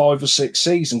another 5 or 6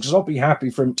 seasons, because I'll be happy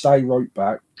for him to stay right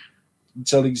back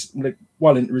until he's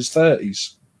well into his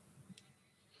 30s.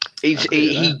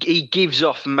 He gives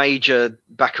off major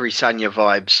Bakary Sanya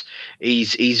vibes.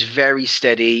 He's very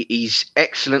steady. He's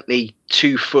excellently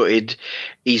 2-footed.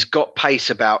 He's got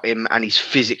pace about him, and he's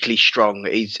physically strong.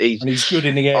 He's good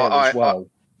in the air as well.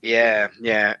 Yeah.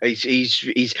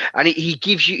 He's and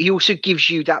he also gives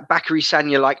you that Bakary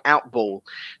Sanya like out ball,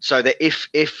 so that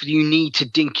if you need to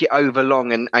dink it over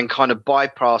long and kind of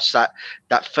bypass that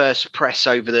first press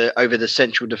over the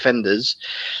central defenders,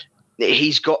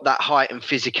 he's got that height and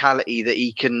physicality that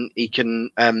he can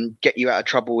get you out of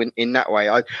trouble in that way.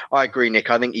 I agree,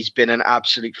 Nick. I think he's been an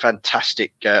absolute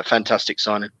fantastic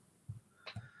signing.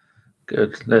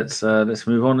 Good. Let's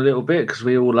move on a little bit, because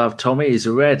we all love Tommy. He's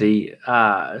already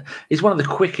he's one of the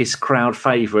quickest crowd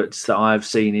favourites that I've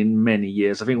seen in many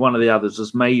years. I think one of the others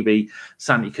was maybe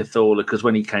Santi Cazorla, because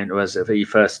when he came to us, he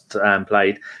first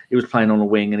played, he was playing on a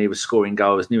wing and he was scoring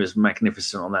goals and he was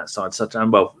magnificent on that side.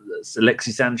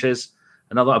 Alexis Sanchez,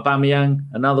 Another Aubameyang,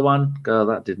 another one. God,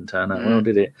 that didn't turn out well,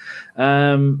 did it?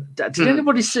 Did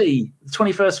anybody see the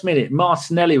 21st minute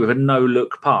Martinelli with a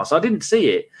no-look pass? I didn't see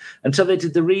it until they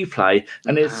did the replay,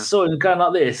 and it saw him going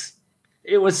like this.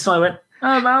 It was so I went,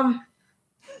 and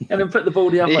then put the ball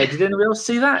the other way. Did anybody else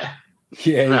see that?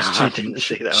 Yeah, I didn't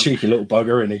see that. Cheeky little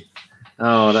bugger, isn't he?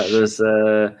 Oh, that was.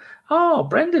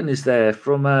 Brendan is there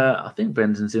from. I think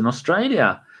Brendan's in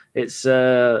Australia. I think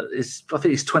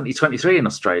it's 2023 in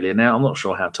Australia now. I'm not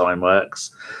sure how time works.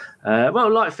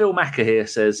 Well, like Phil Macker here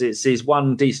says, it's his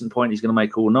one decent point he's going to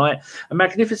make all night. A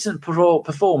magnificent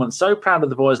performance. So proud of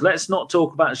the boys. Let's not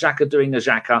talk about Xhaka doing a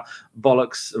Xhaka.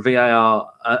 Bollocks,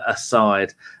 VAR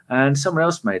aside. And someone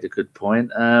else made a good point.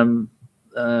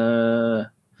 Here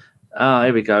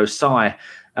we go. Sai.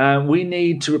 We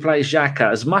need to replace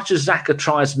Xhaka. As much as Xhaka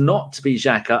tries not to be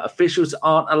Xhaka, officials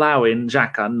aren't allowing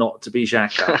Xhaka not to be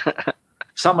Xhaka.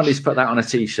 Someone needs to put that on a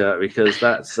T-shirt because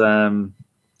that's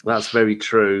very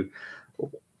true.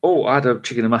 Oh, I had a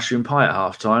chicken and mushroom pie at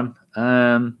half-time.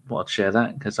 I'd share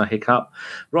that because I hiccup.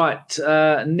 Right,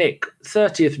 Nick,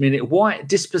 30th minute. White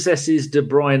dispossesses De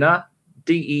Bruyne.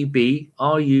 DeBruyner.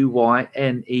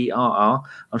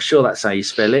 I'm sure that's how you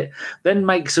spell it. Then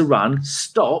makes a run,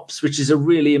 stops, which is a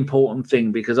really important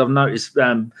thing because I've noticed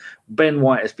Ben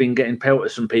White has been getting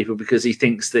pelters from people because he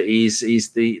thinks that he's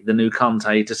the new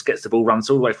Conte. He just gets the ball, runs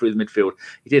all the way through the midfield.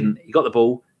 He didn't. He got the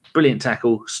ball, brilliant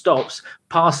tackle, stops,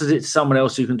 passes it to someone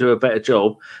else who can do a better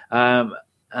job.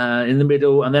 In the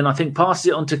middle, and then I think passes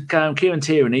it on to Kieran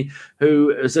Tierney,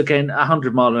 who is again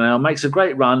 100 miles an hour, makes a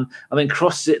great run, and then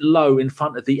crosses it low in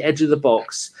front of the edge of the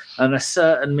box. And a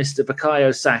certain Mr.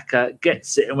 Bukayo Saka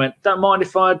gets it and went, "Don't mind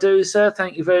if I do, sir.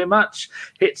 Thank you very much."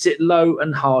 Hits it low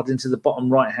and hard into the bottom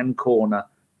right-hand corner,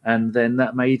 and then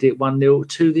that made it 1-0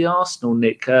 to the Arsenal.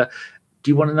 Nick, do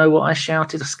you want to know what I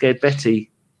shouted? I scared Betty.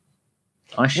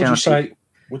 I shouted.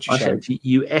 What'd you say?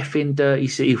 You effing dirty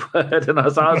C word. And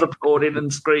as I was applauding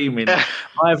and screaming,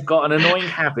 I've got an annoying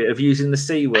habit of using the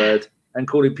C word and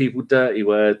calling people dirty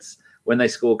words when they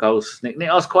score goals. Nick,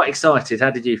 I was quite excited.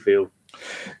 How did you feel?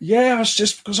 Yeah, I was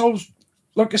just because I was,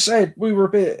 like I said, we were a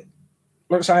bit,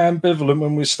 like I say, ambivalent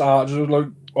when we started. We were like,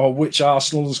 which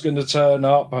Arsenal is going to turn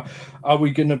up? Are we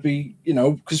going to be,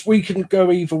 because we can go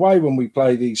either way when we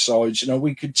play these sides.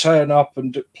 We could turn up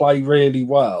and play really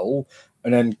well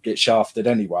and then get shafted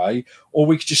anyway, or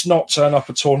we could just not turn up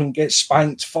at all and get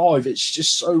spanked 5. It's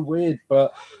just so weird.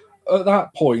 But at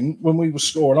that point, when we were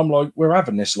scoring, I'm like, we're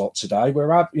having this lot today.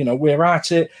 We're at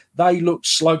it. They looked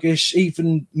sluggish,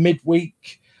 even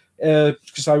midweek,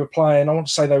 because they were playing. I want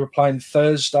to say they were playing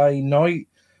Thursday night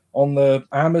on the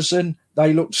Amazon.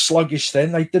 They looked sluggish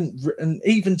then. They didn't, and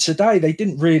even today, they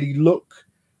didn't really look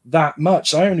that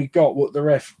much. They only got what the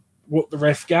ref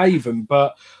gave them,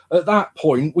 but at that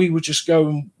point we were just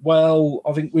going, well,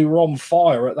 I think we were on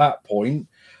fire at that point.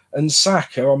 And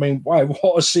Saka, I mean, wow,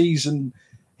 what a season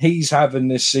he's having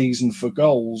this season for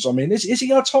goals. I mean, is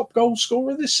he our top goal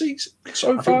scorer this season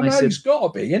so far? Now he's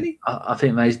got to be, isn't he? I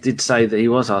think they did say that he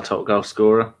was our top goal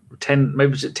scorer. 10,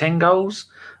 maybe was it 10 goals?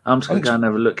 I'm just going to go and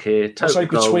have a look here. I'd say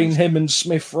between him and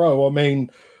Smith Rowe, I mean,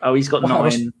 he's got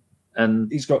 9,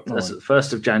 and he's got 9. That's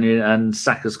 1st of January, and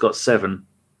Saka's got 7.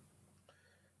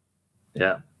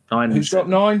 Yeah, 9. Who's got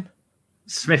 9?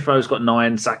 Smith Rowe's got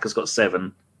 9. Saka's got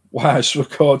 7. Wow, so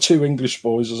we've got 2 English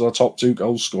boys as our top 2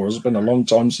 goal scorers. It's been a long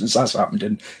time since that's happened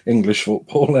in English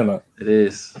football, isn't it? It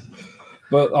is.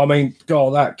 But I mean,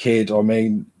 God, that kid. I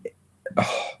mean,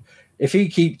 if he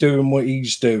keep doing what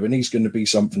he's doing, he's going to be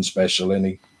something special, isn't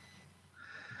he?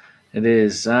 It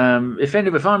is.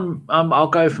 If I'm, I'll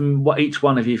go from each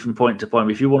one of you from point to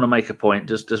point. If you want to make a point,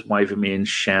 just wave at me and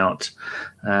shout.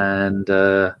 And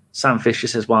Sam Fisher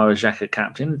says, "Why was Xhaka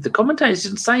captain?" The commentators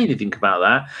didn't say anything about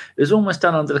that. It was almost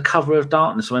done under the cover of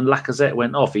darkness when Lacazette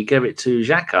went off. He gave it to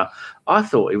Xhaka. I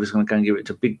thought he was going to go and give it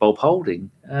to Big Bob Holding.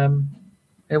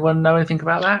 Anyone know anything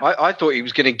about that? I thought he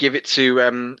was going to give it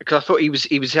to because I thought he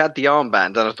had the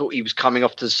armband, and I thought he was coming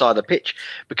off to the side of the pitch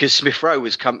because Smith Rowe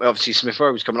was coming. Obviously, Smith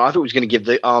Rowe was coming. I thought he was going to give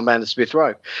the armband to Smith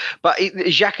Rowe, but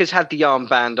Xhaka's had the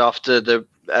armband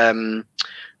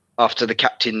after the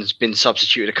captain's been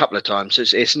substituted a couple of times. So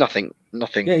it's nothing.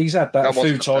 Yeah, he's had that a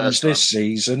few times this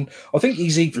season. I think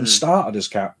he's even started as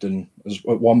captain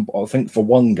at one. I think for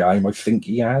one game, I think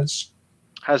he has.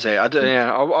 Has he? I don't.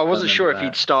 Yeah, I wasn't sure if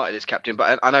he'd started as captain,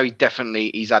 but I know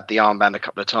he's had the armband a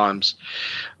couple of times.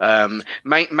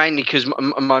 Mainly because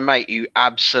my mate, who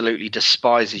absolutely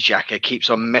despises Xhaka, keeps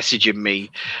on messaging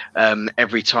me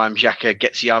every time Xhaka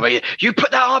gets the armband. You put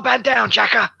that armband down,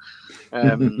 Xhaka.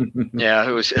 Yeah,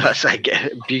 it was. I say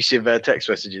get abusive text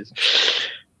messages.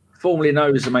 Formerly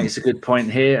knows makes a good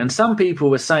point here. And some people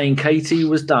were saying KT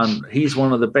was done. He's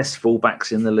one of the best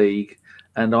fullbacks in the league.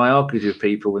 And I argued with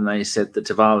people when they said that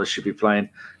Tavares should be playing.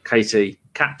 KT,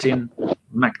 captain,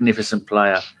 magnificent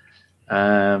player.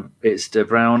 It's De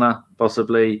Bruyne,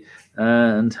 possibly.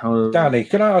 And Danny,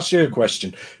 can I ask you a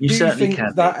question? You Do you certainly think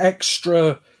can. that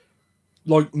extra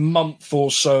month or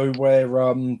so where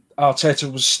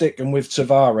Arteta was sticking with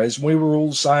Tavares, we were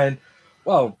all saying,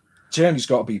 well, Tierney's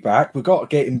got to be back. We've got to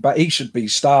get him back. He should be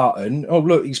starting. Oh,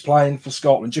 look, he's playing for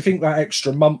Scotland. Do you think that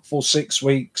extra month or 6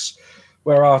 weeks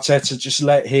where Arteta just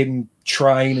let him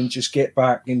train and just get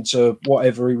back into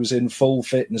whatever he was in full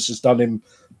fitness has done him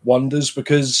wonders?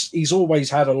 Because he's always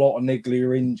had a lot of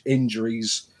niggly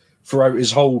injuries throughout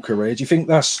his whole career. Do you think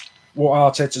that's what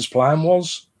Arteta's plan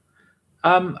was?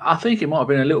 I think it might have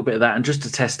been a little bit of that, and just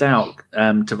to test out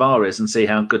Tavares and see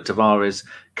how good Tavares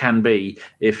can be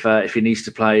if he needs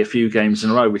to play a few games in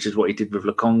a row, which is what he did with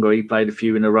Lokonga. He played a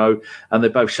few in a row, and they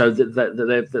both showed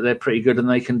that they're pretty good and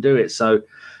they can do it. So,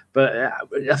 but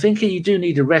I think you do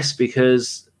need a rest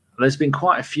because there's been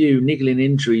quite a few niggling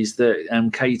injuries that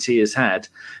KT has had.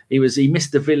 He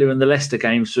missed the Villa and the Leicester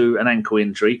game through an ankle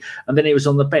injury, and then he was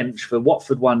on the bench for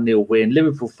Watford 1-0 win,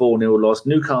 Liverpool 4-0 loss,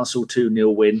 Newcastle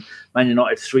 2-0 win, Man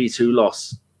United 3-2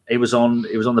 loss. He was on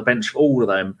the bench for all of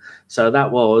them. So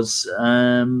that was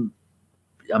a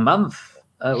month.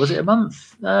 Was it a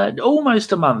month?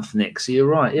 Almost a month, Nick. So you're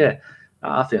right. Yeah.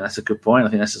 I think that's a good point. I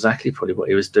think that's exactly probably what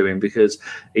he was doing because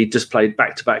he just played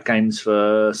back-to-back games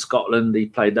for Scotland. He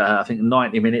played, I think,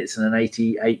 90 minutes and then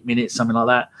 88 minutes, something like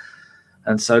that.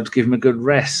 And so to give him a good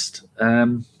rest.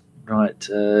 Didn't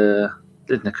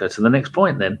occur to the next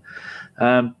point then.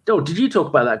 Did you talk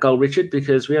about that goal, Richard?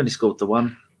 Because we only scored the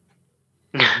one.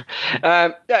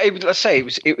 Let's say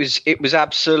it was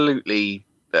absolutely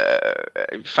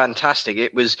fantastic.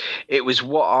 It was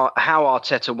how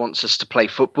Arteta wants us to play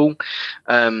football.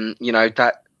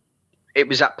 That it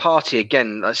was that party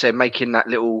again. Like I said, making that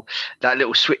little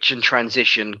switch and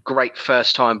transition. Great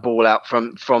first time ball out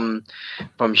from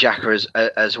Xhaka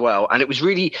as well. And it was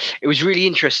really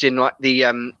interesting. Like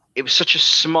it was such a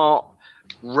smart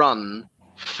run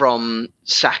from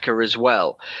Saka as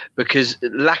well because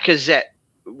Lacazette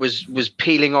was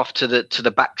peeling off to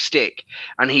the back stick,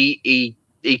 and he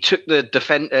took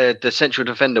the central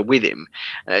defender with him,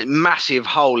 massive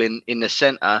hole in the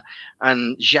centre,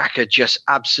 and Xhaka just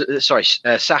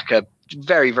Saka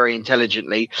very, very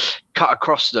intelligently cut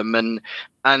across them, and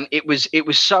it was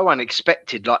so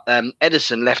unexpected. Like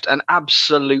Ederson left an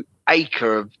absolute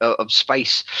acre of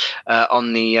space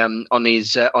on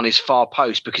his far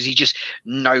post because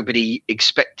nobody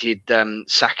expected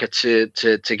Saka to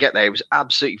get there. It was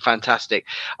absolutely fantastic.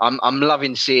 I'm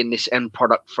loving seeing this end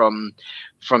product from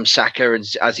Saka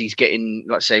as he's getting,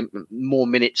 let's say, more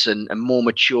minutes and more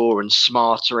mature and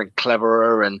smarter and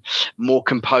cleverer and more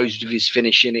composed with his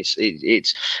finishing.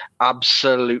 It's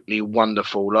absolutely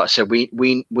wonderful. Like I said,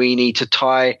 we need to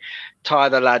tie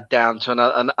the lad down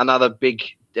to another big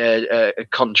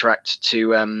contract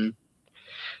to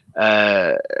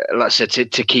like I said,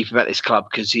 to keep him at this club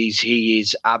because he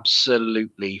is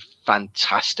absolutely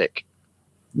fantastic.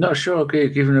 Not sure I'll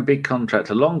give him a big contract,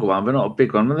 a longer one, but not a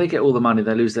big one. When they get all the money,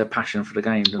 they lose their passion for the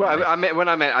game. Well, they? I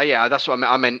meant, yeah, that's what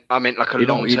I meant. I meant like a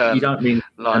long term. You don't mean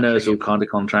an Ozil kind of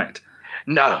contract?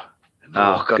 No.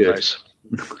 Oh, God good. knows.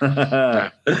 No.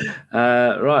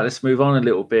 Right, let's move on a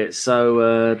little bit.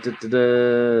 So, I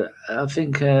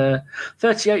think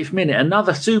 38th minute,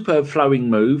 another superb flowing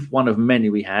move, one of many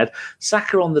we had.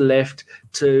 Saka on the left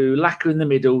to Laka in the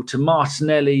middle to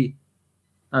Martinelli.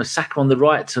 No, Saka on the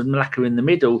right to Laka in the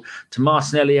middle to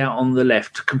Martinelli out on the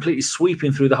left, completely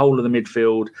sweeping through the whole of the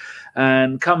midfield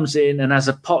and comes in and has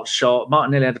a pot shot.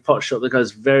 Martinelli had a pot shot that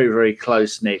goes very, very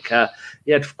close, Nick.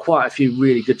 He had quite a few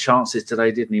really good chances today,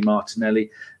 didn't he,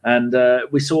 Martinelli? And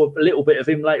we saw a little bit of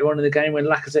him later on in the game when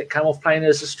Lacazette came off playing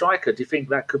as a striker. Do you think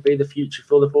that could be the future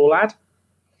for the poor lad?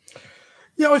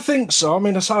 Yeah, I think so. I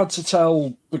mean, it's hard to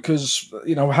tell because,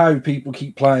 how people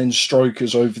keep playing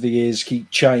strikers over the years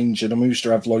keep changing. And we used to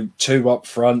have two up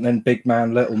front, then big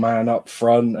man, little man up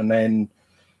front, and then,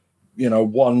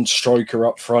 one striker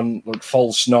up front, like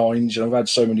false nines. I've had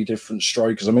so many different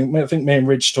strikers. I mean, I think me and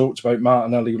Ridge talked about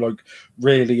Martinelli,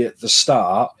 really at the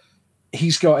start.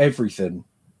 He's got everything.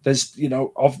 There's,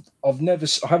 I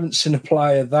haven't seen a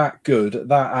player that good at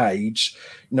that age.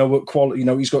 What quality?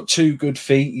 He's got two good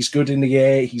feet. He's good in the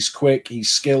air. He's quick.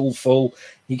 He's skillful.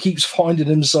 He keeps finding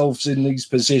himself in these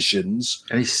positions,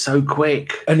 and he's so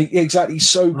quick. And he's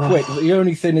so quick. The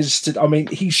only thing is,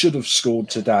 he should have scored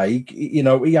today. He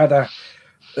had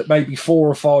maybe 4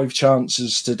 or 5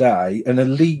 chances today. An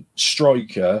elite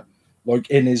striker like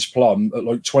in his plum at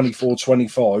like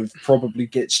 24-25, probably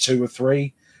gets 2 or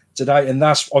 3 today, and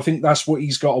I think that's what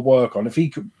he's got to work on. If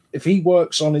he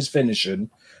works on his finishing,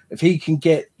 if he can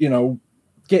get Ian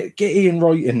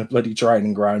Wright in the bloody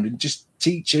training ground and just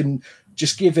teach him,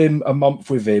 just give him a month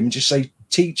with him, just say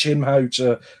teach him how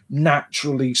to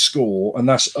naturally score, and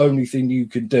that's the only thing you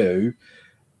can do.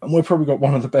 And we've probably got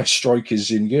one of the best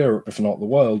strikers in Europe, if not the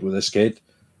world, with this kid.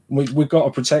 We've got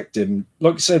to protect him.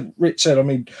 Like I said, Rich said, I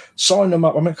mean, sign him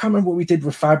up. I mean, I can't remember what we did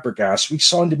with Fabregas. We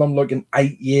signed him on like an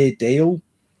 8-year deal,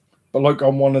 but like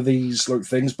on one of these like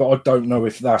things. But I don't know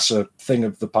if that's a thing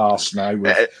of the past now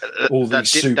with all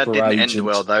these super that didn't agents. end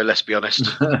well, though. Let's be honest.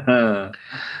 It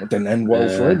didn't end well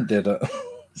for him, did it?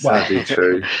 Sadly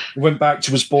true. He went back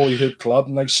to his boyhood club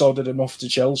and they sodded him off to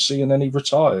Chelsea, and then he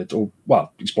retired. Or,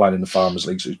 well, he's playing in the Farmers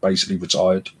League, so he's basically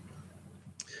retired.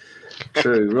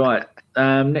 True, right.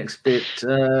 Next bit,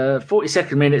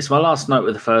 42nd minutes, my last note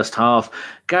of the first half.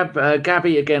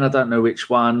 Gabby, again, I don't know which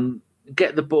one,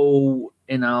 get the ball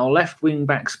in our left wing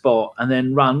back spot and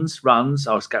then runs.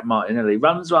 Oh, it's Gab Martinelli.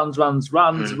 Runs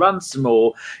some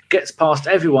more, gets past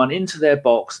everyone into their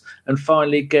box and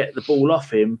finally get the ball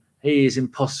off him. He is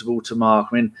impossible to mark.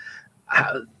 I mean,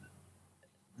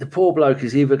 the poor bloke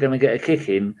is either going to get a kick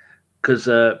in because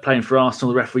playing for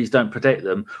Arsenal, the referees don't protect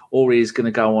them, or he's going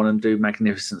to go on and do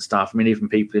magnificent stuff. I mean, even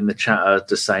people in the chat are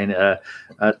just saying it.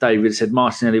 David said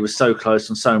Martinelli was so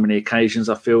close on so many occasions.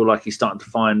 I feel like he's starting to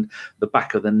find the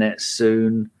back of the net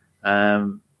soon.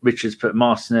 Richard's put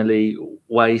Martinelli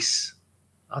waste.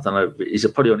 I don't know.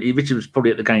 Richard was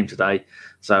probably at the game today,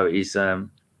 so he's.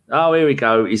 Oh, here we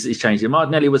go. He's changed it.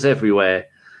 Martinelli was everywhere.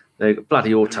 They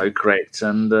bloody autocorrect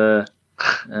and.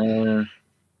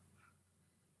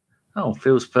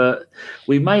 Phil's put,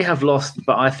 we may have lost,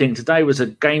 but I think today was a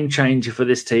game changer for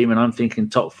this team, and I'm thinking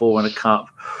top 4 in a cup.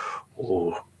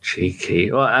 Oh,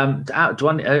 cheeky. Well, are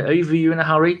either of you in a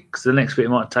hurry? Because the next bit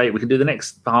might take. We can do the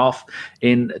next half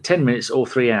in 10 minutes or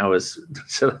 3 hours.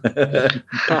 So,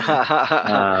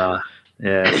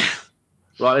 yeah.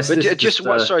 Right.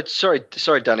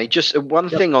 Sorry, Danny. Just one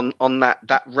thing on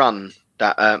that run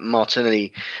that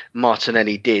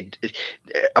Martinelli did.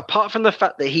 Apart from the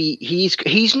fact that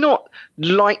he's not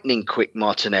lightning quick,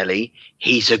 Martinelli,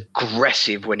 he's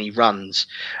aggressive when he runs.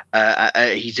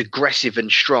 He's aggressive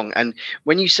and strong. And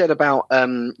when you said about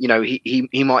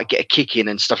he might get a kick in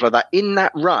and stuff like that, in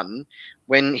that run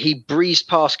when he breezed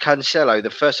past Cancelo the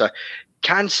first time,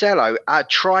 Cancelo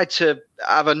tried to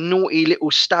have a naughty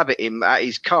little stab at him at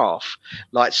his calf,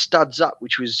 like studs up,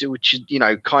 which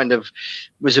kind of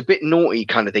was a bit naughty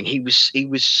kind of thing. He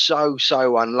was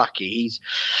so unlucky.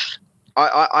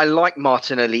 I like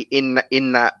Martinelli in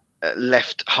that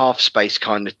left half space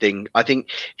kind of thing. I think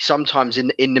sometimes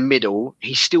in the middle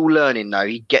he's still learning though.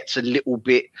 He gets a little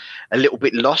bit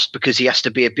lost because he has to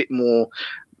be a bit more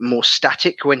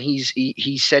static when he's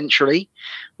centrally,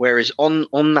 whereas on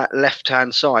that left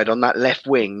hand side, on that left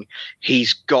wing,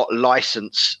 he's got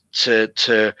license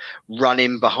to run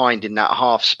in behind in that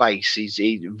half space. He's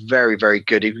very, very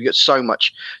good. He's got so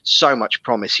much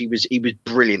promise. He was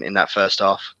brilliant in that first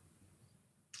half.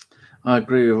 I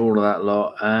agree with all of that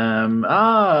lot.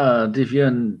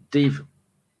 Div.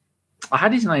 I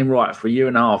had his name right for a year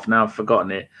and a half. Now I've forgotten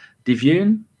it.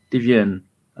 Divyun.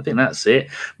 I think that's it.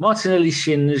 Martinelli's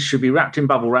shins should be wrapped in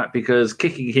bubble wrap because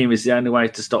kicking him is the only way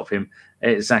to stop him.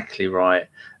 Exactly right.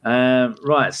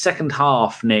 Right, second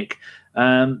half, Nick.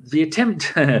 The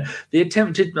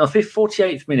attempted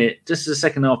 48th minute, just as the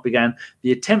second half began,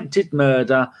 the attempted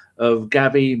murder of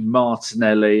Gabby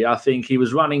Martinelli. I think he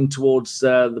was running towards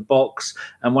the box,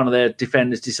 and one of their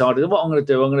defenders decided, what I'm going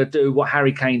to do what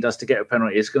Harry Kane does to get a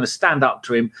penalty. He's going to stand up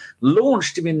to him,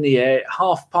 launched him in the air,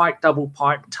 half pike, double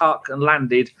pike, tuck, and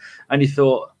landed. And he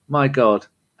thought, my God.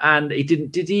 And he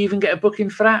didn't. Did he even get a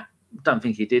booking for that? Don't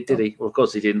think he did he? Well, of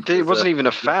course he didn't. It wasn't even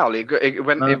a foul. It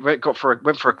went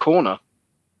for a corner.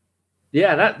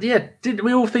 Yeah, Did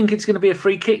we all think it's going to be a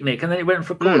free kick, Nick? And then it went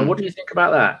for a corner. What do you think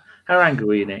about that? How angry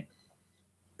were you, Nick?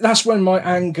 That's when my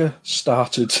anger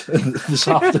started this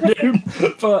afternoon.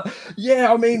 But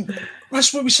yeah, I mean,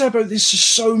 that's what we say about this. There's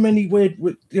so many weird,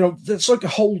 there's like a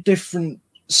whole different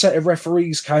set of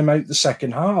referees came out the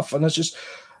second half. And it's just,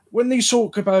 when they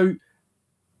talk about,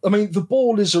 I mean, the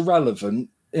ball is irrelevant.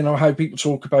 How people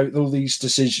talk about all these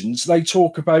decisions. They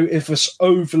talk about if it's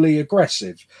overly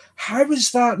aggressive. How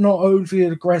is that not overly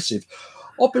aggressive?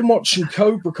 I've been watching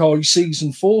Cobra Kai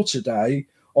season 4 today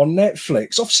on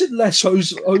Netflix. I've seen less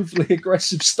overly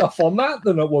aggressive stuff on that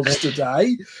than I was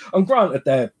today. And granted,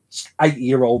 they're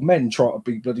 80-year-old men trying to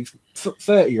be bloody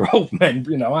 30-year-old men,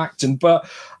 acting. But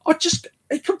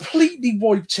It completely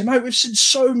wiped him out. We've seen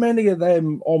so many of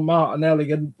them on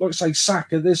Martinelli and, like I say,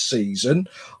 Saka this season.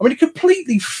 I mean, it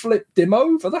completely flipped him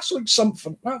over. That's like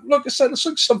something, like I said, it's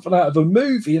like something out of a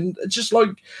movie. And just like,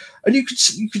 and you could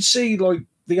see like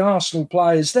the Arsenal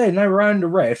players there, and they were around the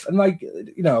ref, and they,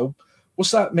 you know,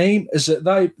 what's that mean? Is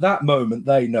that that moment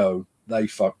they know they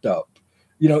fucked up.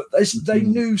 You know, they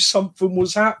knew something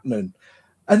was happening,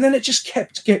 and then it just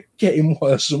kept getting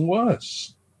worse and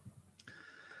worse.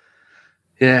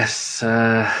 Yes,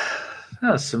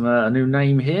 that's some a new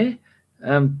name here.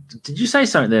 Did you say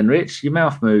something then, Rich? Your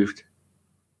mouth moved.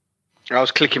 I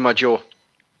was clicking my jaw.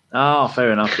 Ah,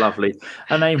 fair enough, lovely.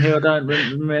 A name here I don't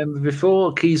remember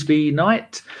before, Keysby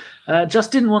Knight.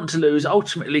 Just didn't want to lose.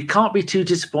 Ultimately, can't be too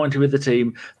disappointed with the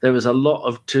team. There was a lot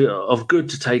of good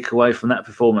to take away from that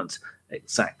performance.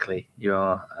 Exactly, you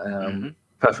are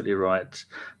perfectly right.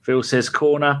 Phil says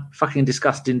corner, fucking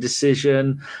disgusting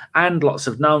decision, and lots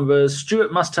of numbers.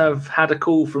 Stuart must have had a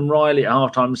call from Riley at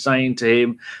halftime saying to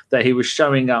him that he was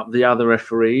showing up the other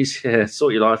referees. Yeah,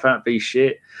 sort your life out, be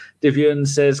shit. Divian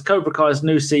says Cobra Kai's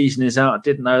new season is out.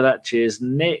 Didn't know that. Cheers,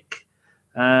 Nick.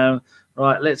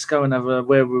 Right, let's go and have a.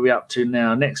 Where were we up to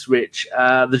now? Next, Rich.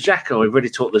 The Xhaka. We've already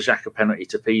taught the Xhaka penalty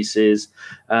to pieces.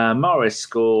 Morris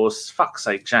scores. Fuck's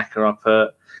sake, Xhaka up.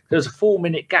 There's a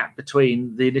 4-minute gap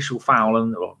between the initial foul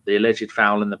and the alleged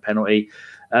foul and the penalty.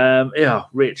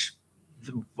 Rich.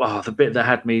 The bit that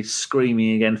had me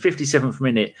screaming again. 57th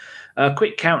minute.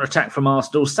 Quick counter-attack from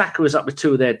Arsenal. Saka is up with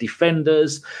 2 of their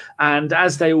defenders. And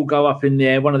as they all go up in the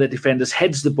air, one of their defenders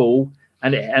heads the ball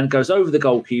and goes over the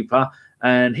goalkeeper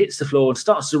and hits the floor and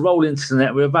starts to roll into the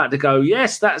net. We're about to go,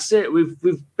 yes, that's it. We've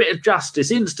bit of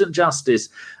justice, instant justice.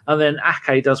 And then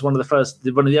Ake does one of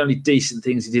the only decent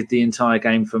things he did the entire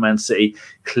game for Man City,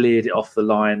 cleared it off the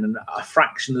line, and a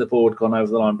fraction of the ball had gone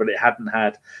over the line, but it hadn't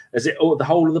had. Is it the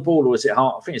whole of the ball, or is it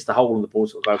half? I think it's the whole of the ball.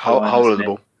 Sort of whole of the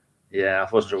ball. Yeah, I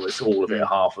wasn't sure it's all of it or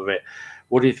half of it.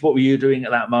 What were you doing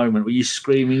at that moment? Were you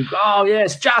screaming, "Oh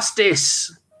yes,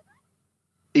 justice"?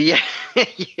 Yeah,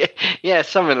 yeah,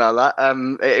 something like that.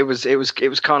 It was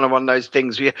kind of one of those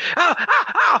things where no,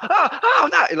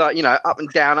 like, you know, up and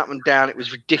down. It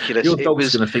was ridiculous. Your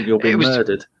dog's going to think you're being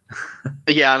murdered.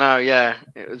 Yeah, I know. Yeah,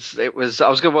 it was. I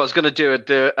was going to do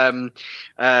an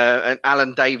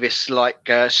Alan Davis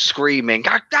screaming,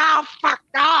 "Oh, fuck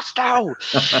Arsenal!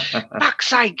 Fuck's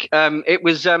sake!"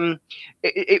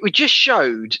 It just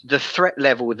showed the threat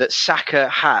level that Saka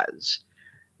has.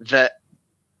 That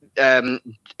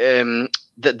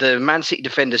the Man City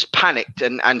defenders panicked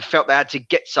and felt they had to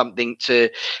get something to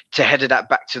header that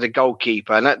back to the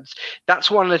goalkeeper, and that's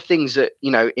one of the things that,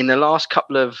 you know, in the last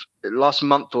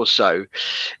month or so,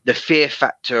 the fear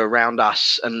factor around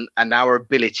us and our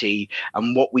ability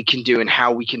and what we can do and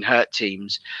how we can hurt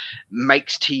teams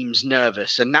makes teams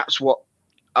nervous, and that's what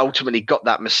ultimately got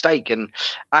that mistake. And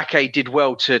Ake did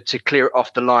well to clear it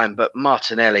off the line, but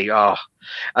Martinelli,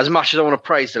 as much as I want to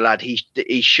praise the lad,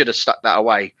 he should have stuck that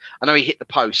away. I know he hit the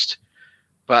post,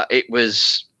 but it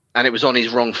was on his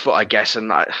wrong foot, I guess, and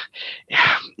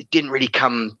it didn't really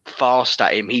come fast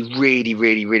at him. He really,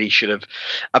 really, really should have.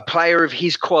 A player of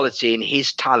his quality and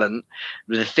his talent,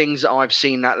 the things that I've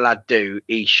seen that lad do,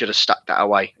 he should have stuck that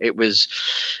away. It was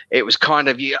kind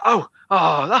of it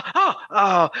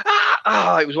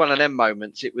was one of them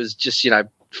moments. It was just, you know,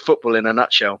 football in a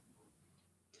nutshell.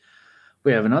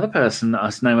 We have another person,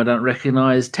 whose name I don't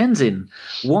recognise, Tenzin.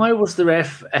 Why was the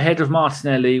ref ahead of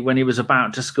Martinelli when he was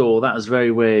about to score? That was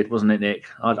very weird, wasn't it, Nick?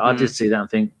 I did see that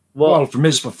and think, what? Well, from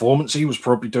his performance, he was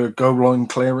probably doing goal line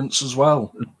clearance as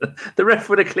well. The ref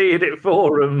would have cleared it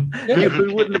for him. Yeah.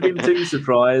 We wouldn't have been too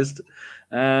surprised.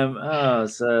 Afternoon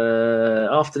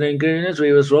Gooners,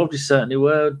 we was robbed. You certainly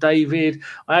were. David,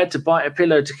 I had to bite a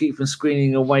pillow to keep from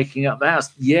screaming and waking up the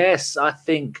house. Yes, I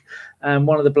think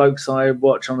one of the blokes I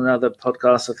watch on another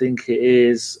podcast, I think it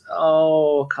is,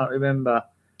 I can't remember.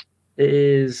 It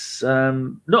is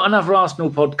not another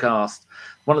Arsenal podcast.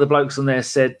 One of the blokes on there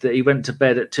said that he went to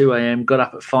bed at 2 a.m, got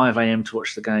up at 5 a.m. to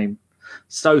watch the game.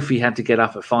 Sophie had to get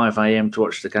up at 5 a.m. to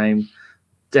watch the game.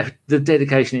 The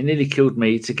dedication, it nearly killed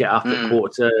me to get up at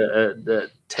quarter to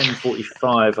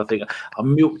 10:45. I think I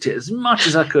milked it as much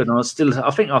as I could, and I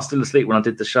think I was still asleep when I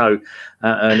did the show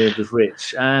earlier with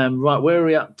Rich. Right, where are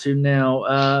we up to now?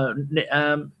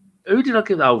 Who did I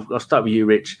give? I'll start with you,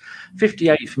 Rich.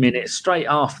 58th minute, straight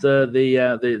after we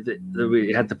had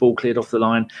the ball cleared off the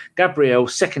line. Gabriel,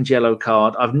 second yellow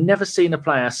card. I've never seen a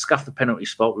player scuff the penalty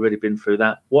spot. We've already been through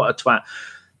that. What a twat.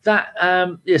 That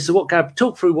so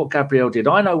talk through what Gabriel did.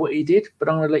 I know what he did, but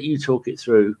I'm going to let you talk it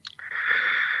through.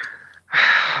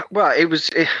 Well,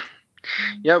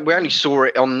 Yeah, we only saw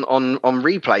it on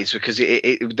replays because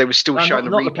they were still showing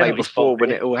the replay before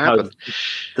when it all happened. No,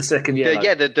 the second yellow.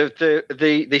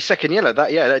 The second yellow.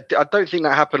 I don't think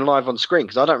that happened live on screen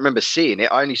because I don't remember seeing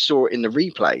it. I only saw it in the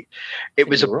replay. It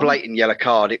was a blatant yellow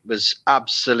card. It was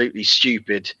absolutely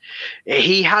stupid.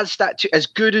 He has that as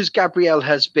good as Gabriel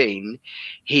has been.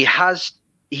 He has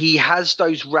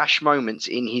those rash moments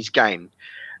in his game.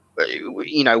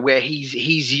 You know, where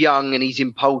he's young and he's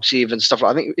impulsive and stuff.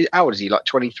 I think, how old is he? Like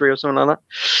 23 or something like that.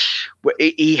 Where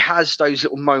he has those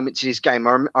little moments in his game.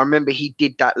 I remember he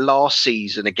did that last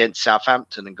season against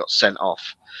Southampton and got sent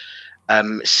off.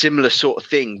 Similar sort of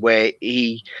thing where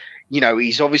he's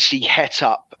obviously het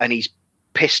up and he's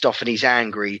pissed off and he's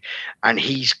angry and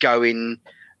he's going.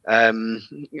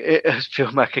 It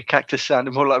feels like a cactus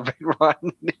sounded more like Rick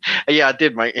Ryan. Yeah, I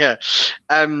did, mate. Yeah,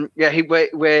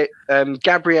 where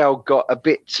Gabriel got a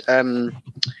bit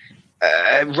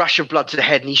rush of blood to the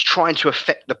head, and he's trying to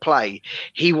affect the play.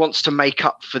 He wants to make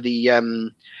up for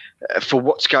the for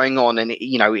what's going on, and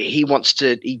he wants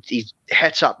to. He's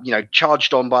het up,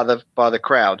 charged on by the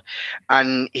crowd,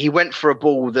 and he went for a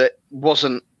ball that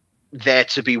wasn't there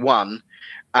to be won,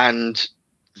 and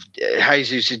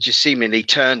Jesus had just seemingly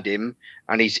turned him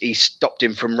and he stopped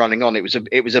him from running on. It was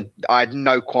I had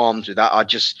no qualms with that. I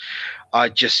just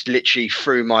literally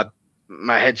threw my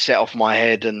headset off my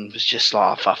head and was just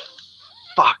like, oh, for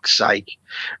fuck's sake.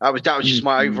 That was just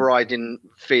my overriding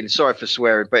feeling. Sorry for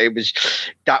swearing, but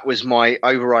that was my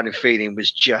overriding feeling,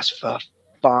 was just, for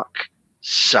fuck's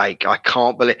sake. I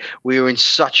can't believe we were in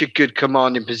such a good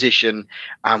commanding position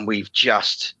and we've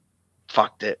just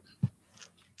fucked it.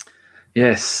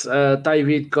 Yes,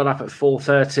 David got up at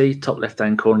 4:30, top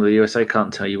left-hand corner of the USA.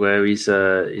 Can't tell you where. He's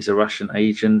a Russian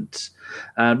agent.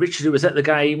 Richard, who was at the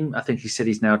game, I think he said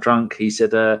he's now drunk. He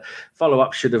said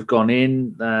follow-up should have gone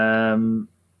in. 2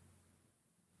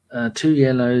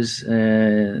 yellows.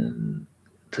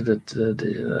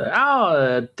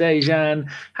 Dejan,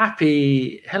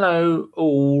 happy. Hello,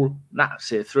 all.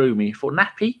 That's it through me. For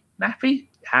nappy,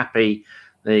 happy.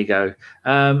 There you go.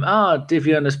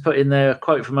 Divion has put in there a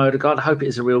quote from Odegaard. I hope it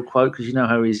is a real quote because you know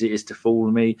how easy it is to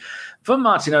fool me. From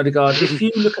Martin Odegaard, if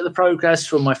you look at the progress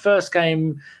from my first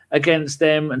game against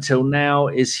them until now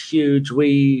is huge.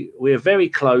 We're very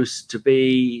close to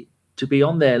be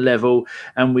on their level,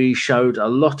 and we showed a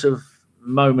lot of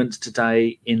moments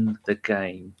today in the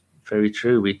game. Very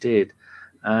true, we did.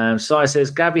 Sai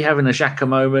says, Gabby having a Xhaka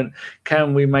moment.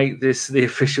 Can we make this the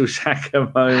official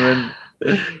Xhaka moment?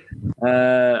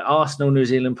 Arsenal New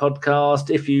Zealand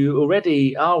podcast. If you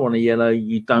already are on a yellow,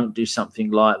 you don't do something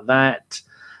like that.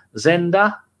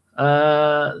 Zenda,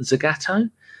 Zagato.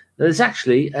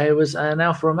 There was an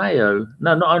Alfa Romeo.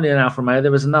 No, not only an Alfa Romeo,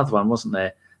 there was another one, wasn't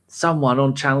there? Someone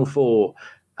on Channel 4.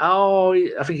 Oh,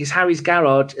 I think it's Harry's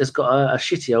Garage has got a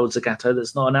shitty old Zagato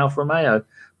that's not an Alfa Romeo.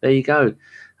 There you go.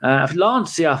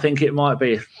 Lancia, I think it might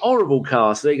be. Horrible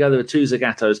car. So there you go. There were 2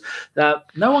 Zagatos.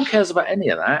 No one cares about any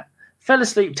of that. Fell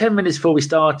asleep 10 minutes before we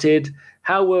started.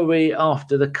 How were we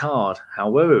after the card?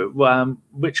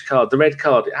 Which card? The red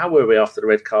card. How were we after the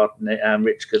red card,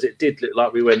 Rich? Because it did look like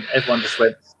everyone just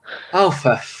went, oh,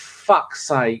 for fuck's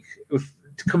sake. We've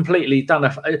completely done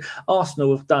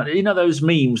Arsenal have done, those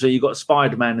memes where you got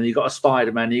Spider-Man and you got a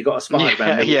Spider-Man and you got a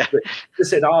Spider-Man. Yeah. They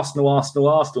said Arsenal.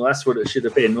 That's what it should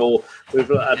have been. Or with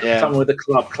someone with a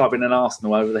clubbing an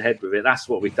Arsenal over the head with it. That's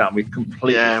what we've done. We've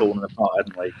completely fallen apart,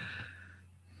 haven't we?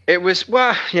 It was,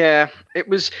 it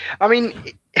was, I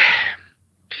mean,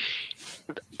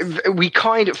 we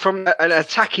kind of, from an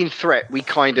attacking threat, we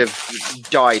kind of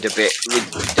died a bit. We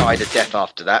died a death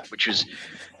after that, which was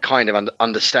kind of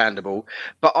understandable.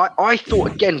 But I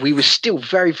thought, again, we were still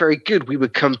very, very good. We were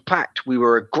compact. We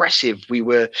were aggressive. We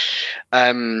were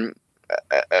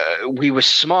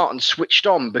smart and switched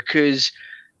on because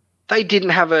they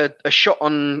didn't have a shot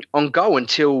on goal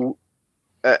until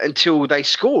they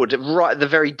scored right at the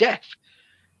very death,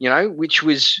 which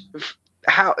was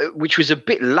a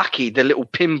bit lucky, the little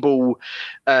pinball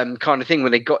kind of thing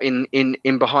when they got in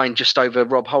behind just over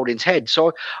Rob Holding's head.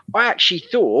 So I actually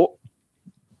thought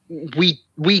we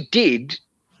did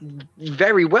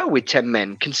very well with 10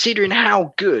 men, considering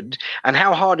how good and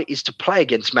how hard it is to play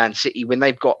against Man City when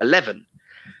they've got 11.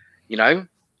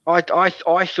 I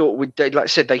thought, like I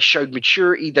said, they showed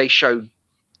maturity, they showed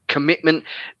commitment,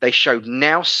 they showed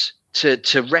nous to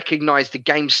recognize the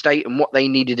game state and what they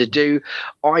needed to do.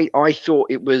 I thought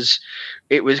it was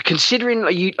considering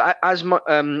as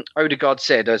Odegaard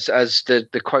said, as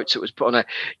the quotes that was put on it,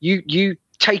 you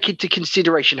take into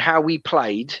consideration how we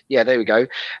played. Yeah, there we go.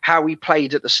 How we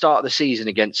played at the start of the season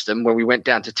against them when we went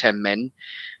down to 10 men,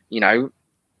 to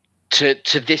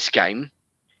this game.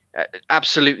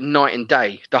 absolute night and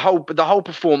day. The whole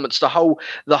performance, the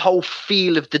whole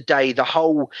feel of the day,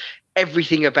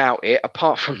 everything about it,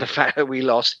 apart from the fact that we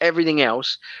lost, everything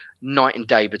else, night and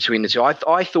day between the two.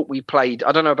 I thought we played.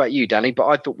 I don't know about you, Danny, but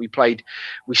I thought we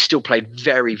still played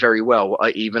very, very well,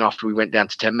 even after we went down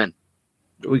to 10 men.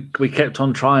 We kept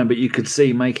on trying, but you could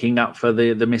see making up for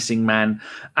the missing man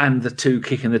and the 2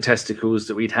 kicking the testicles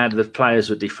that we'd had. The players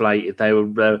were deflated. They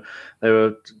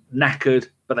were knackered,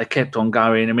 but they kept on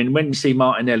going. I mean, when you see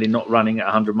Martinelli not running at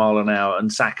 100 mile an hour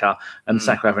and Saka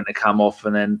having to come off,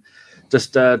 and then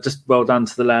just well done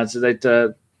to the lads.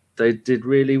 They did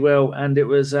really well, and it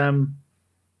was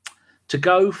to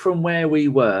go from where we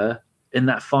were in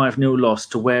that 5-0 loss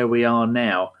to where we are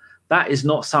now. That is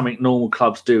not something normal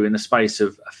clubs do in the space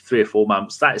of 3 or 4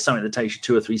 months. That is something that takes you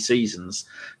 2 or 3 seasons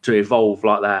to evolve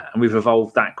like that. And we've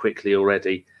evolved that quickly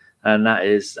already. And that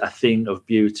is a thing of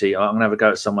beauty. I'm going to have a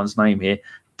go at someone's name here.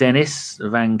 Dennis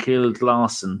Van Kild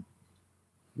Larsen.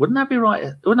 Wouldn't that be right?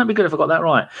 Wouldn't that be good if I got that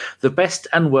right? The best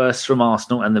and worst from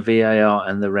Arsenal and the VAR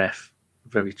and the ref.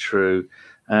 Very true.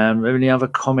 Any other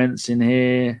comments in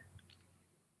here?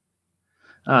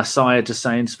 Sire just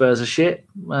saying Spurs are shit.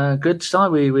 Good, Sire.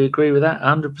 We agree with that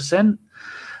 100%.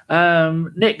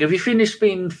 Nick, have you finished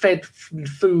being fed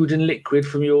food and liquid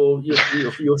from your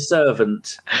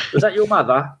servant? Was that your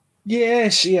mother? Yeah,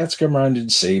 she had to come round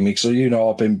and see me because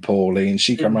I've been poorly, and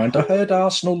she came round. I heard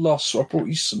Arsenal lost, so I brought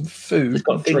you some food. He's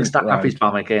got things stuck up his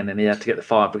bum again, and he had to get the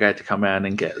fire brigade to come round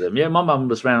and get them. Yeah, my mum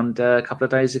was round a couple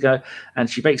of days ago, and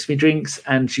she makes me drinks,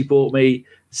 and she bought me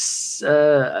 6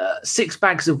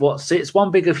 bags of Watsits,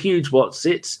 1 big of huge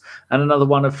Watsits, and another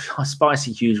one of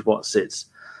spicy huge Watsits.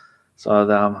 So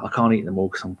I can't eat them all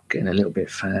because I'm getting a little bit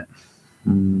fat.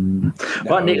 No.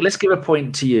 Right, Nick, let's give a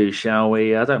point to you, shall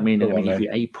we? I don't mean to give you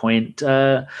a point.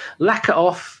 Lacquer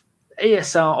off,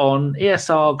 ESR on,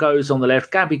 ESR goes on the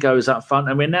left, Gabby goes up front,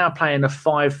 and we're now playing a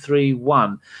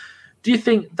 5-3-1. Do you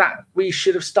think that we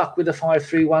should have stuck with a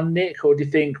 5-3-1, Nick, or do you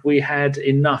think we had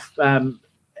enough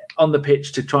on the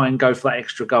pitch to try and go for that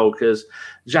extra goal? Because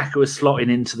Xhaka was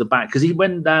slotting into the back. Because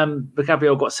when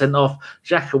Gabriel got sent off,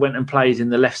 Xhaka went and played in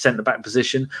the left centre-back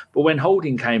position. But when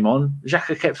Holding came on,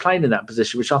 Xhaka kept playing in that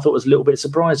position, which I thought was a little bit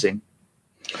surprising.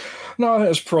 No,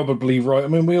 that's probably right. I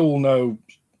mean, we all know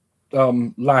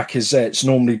Lacazette's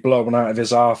normally blowing out of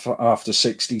his half after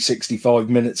 60, 65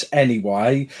 minutes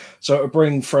anyway. So to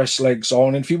bring fresh legs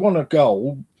on, and if you want a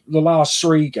goal, the last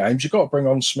 3 games, you've got to bring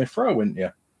on Smith Rowe, haven't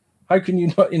you? How can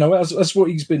you not, that's what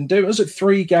he's been doing. Was it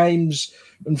 3 games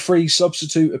and 3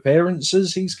 substitute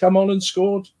appearances he's come on and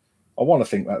scored? I want to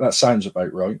think that sounds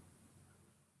about right.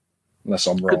 Unless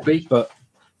I'm wrong. Could be. But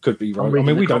could be right. I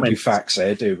mean, we don't do facts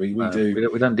here, do we?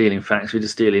 We don't deal in facts. We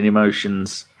just deal in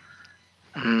emotions.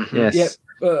 Mm-hmm. Yes.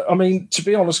 Yeah, I mean, to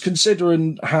be honest,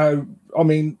 considering how,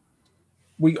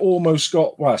 we almost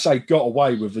got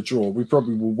away with the draw. We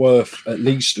probably were worth at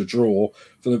least a draw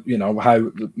for how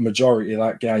the majority of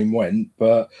that game went.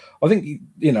 But I think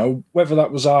whether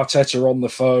that was Arteta on the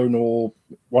phone or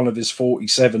one of his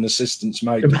 47 assistants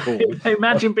made the call.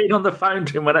 Imagine being on the phone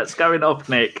to him when that's going off,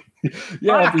 Nick.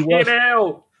 Yeah,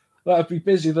 that'd be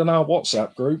busier than our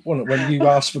WhatsApp group, wouldn't it? When you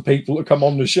ask for people to come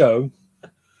on the show.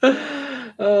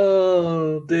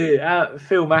 Oh dear.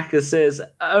 Phil Macker says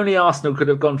only Arsenal could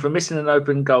have gone from missing an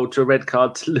open goal to a red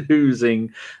card to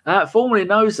losing. Formerly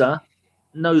Noza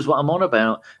knows what I'm on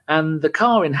about. And the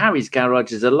car in Harry's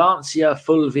garage is a Lancia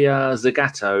Fulvia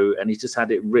Zagato, and he's just had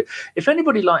it. If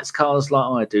anybody likes cars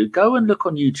like I do, go and look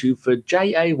on YouTube for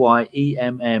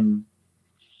JAYEMM.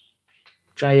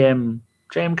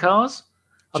 JM Cars?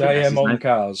 JM on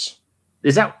Cars.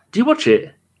 Is that? Do you watch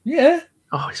it? Yeah.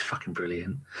 Oh, he's fucking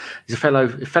brilliant. He's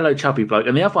a fellow chubby bloke.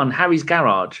 And the other one, Harry's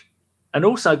Garage. And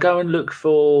also go and look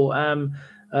for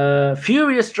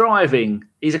Furious Driving.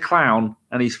 He's a clown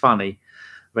and he's funny,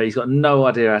 but he's got no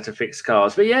idea how to fix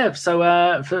cars. But yeah,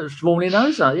 so for Morley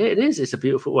knows that. Yeah, it is. It's a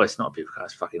beautiful, well, it's not a beautiful car.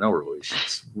 It's fucking horrible.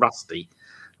 It's rusty.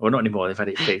 Well, not anymore. They've had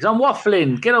it fixed. I'm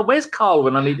waffling. Get on. Where's Carl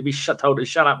when I need to be told to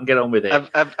shut up and get on with it?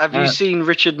 Have you seen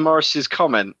Richard Morris's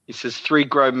comment? He says 3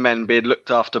 grown men being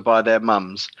looked after by their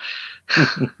mums.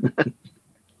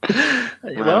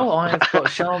 Well, I've got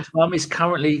Sean's mum is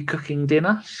currently cooking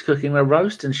dinner. She's cooking a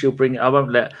roast, and she'll bring it. I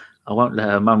won't let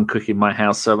her mum cook in my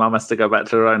house, so mum has to go back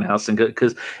to her own house and cook,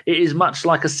 because it is much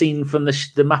like a scene from the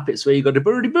Muppets where you got the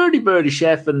birdie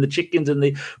chef and the chickens and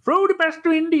the throw the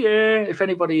pasta in the air. If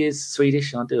anybody is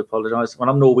Swedish, I do apologise. When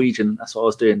I'm Norwegian, that's what I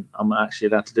was doing. I'm actually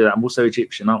allowed to do that. I'm also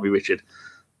Egyptian, aren't we, Richard?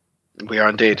 We are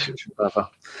indeed.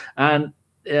 And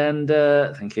And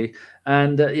thank you.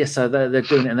 And so they're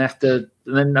doing it, and they have to.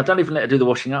 And then I don't even let her do the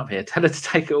washing up here. Tell her to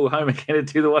take it all home again and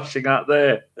do the washing up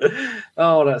there.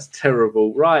 Oh, that's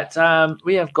terrible. Right,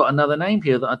 we have got another name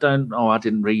here that I don't. Oh, I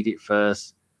didn't read it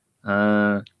first.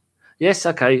 Yes,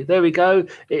 okay, there we go.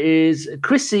 It is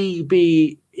Chrissy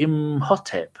B.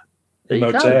 Imhotep. There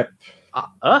you go.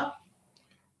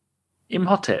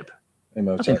 Imhotep.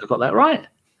 I think I got that right.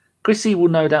 Chrissy will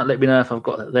no doubt let me know if I've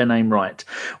got their name right.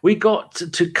 We got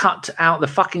to cut out the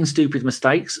fucking stupid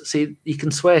mistakes. See, you can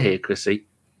swear here, Chrissy.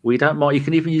 We don't mind. You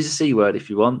can even use a C word if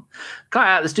you want. Cut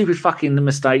out the stupid fucking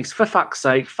mistakes. For fuck's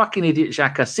sake. Fucking idiot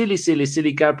Xhaka.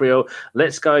 Silly Gabriel.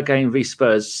 Let's go again v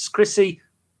Spurs. Chrissy,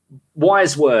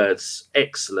 wise words.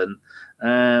 Excellent.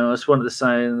 I just wanted to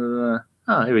say...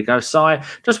 here we go. Si,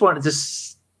 just wanted to...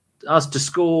 us to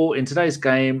score in today's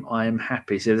game. I am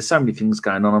happy. So there's so many things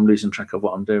going on. I'm losing track of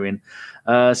what I'm doing.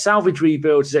 Salvage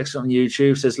Rebuild is excellent on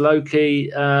YouTube. Says Loki.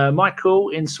 Michael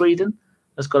in Sweden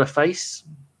has got a face.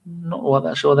 Not what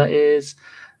that sure that is.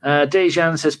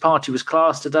 Dejan says party was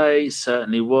class today.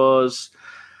 Certainly was.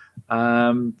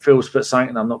 Phil's put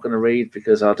something I'm not going to read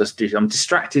because I'm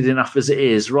distracted enough as it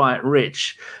is. Right,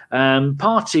 Rich.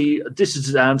 Party, this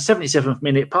is 77th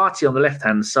minute. Party on the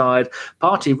left-hand side.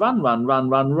 Party run.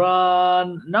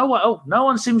 No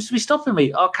one seems to be stopping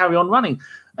me. I'll carry on running.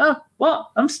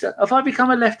 What? Have I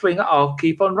become a left winger? I'll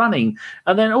keep on running.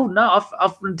 And then,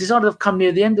 I've decided I've come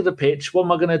near the end of the pitch. What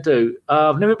am I going to do?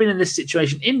 I've never been in this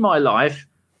situation in my life.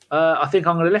 I think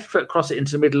I'm going to left foot cross it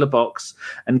into the middle of the box,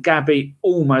 and Gabby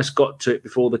almost got to it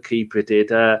before the keeper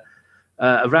did. A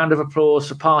round of applause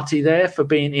for Party there for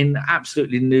being in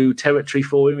absolutely new territory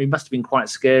for him. He must have been quite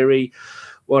scary.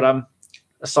 Well,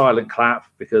 a silent clap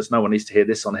because no one needs to hear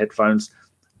this on headphones.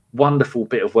 Wonderful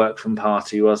bit of work from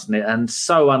Party, wasn't it? And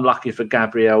so unlucky for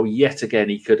Gabriel. Yet again,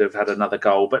 he could have had another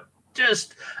goal, but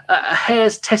just a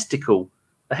hair's testicle.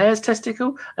 A hare's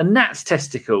testicle, a gnat's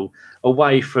testicle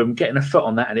away from getting a foot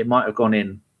on that, and it might have gone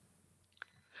in.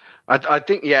 I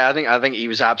think he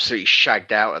was absolutely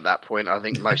shagged out at that point. I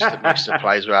think most of the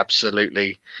players were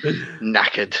absolutely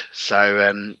knackered.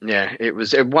 So it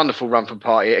was a wonderful run for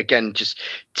Party. Again, just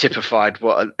typified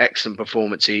what an excellent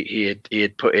performance he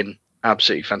had put in.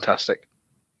 Absolutely fantastic.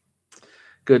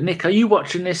 Good. Nick, are you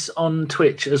watching this on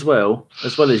Twitch as well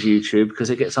as YouTube?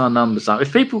 Because it gets our numbers up.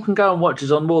 If people can go and watch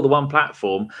us on more than one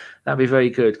platform, that'd be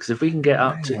very good. Because if we can get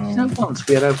up to... once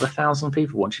we had over 1,000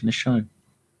 people watching the show.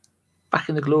 Back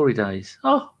in the glory days.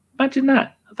 Oh, imagine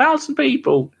that. 1,000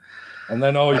 people. And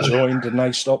then I joined and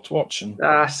they stopped watching.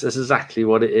 That's exactly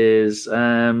what it is.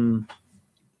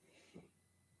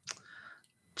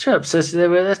 Chirp says they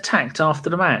were attacked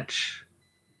after the match.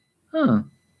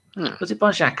 Was it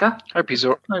by Xhaka? Hope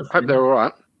they're all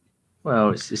right. Well,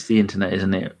 it's the internet,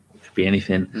 isn't it? It could be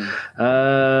anything.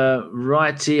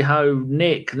 Righty-ho,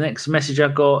 Nick. The next message I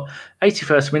got,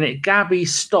 81st minute, Gabby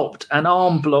stopped and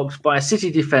arm blocked by a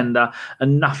City defender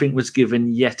and nothing was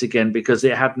given yet again because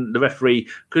the referee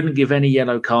couldn't give any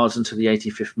yellow cards until the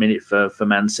 85th minute for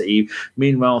Man City.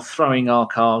 Meanwhile, throwing our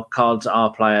cards at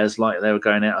our players like they were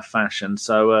going out of fashion.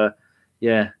 So,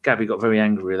 Gabby got very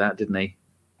angry with that, didn't he?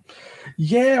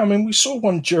 Yeah, I mean, we saw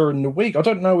one during the week. I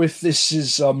don't know if this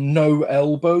is no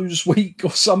elbows week or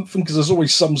something, because there's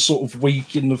always some sort of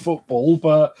week in the football.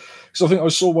 But because I think I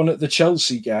saw one at the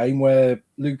Chelsea game where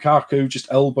Lukaku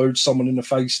just elbowed someone in the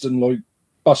face and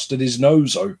busted his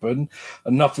nose open,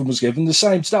 and nothing was given. The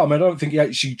same stuff. I mean, I don't think he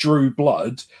actually drew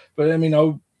blood, but I mean,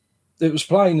 it was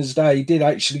plain as day. He did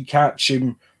actually catch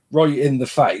him right in the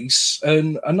face.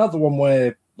 And another one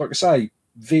where, like I say,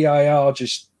 VAR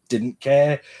just didn't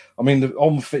care. I mean,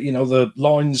 the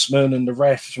linesman and the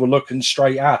refs were looking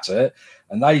straight at it,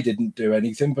 and they didn't do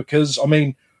anything because, I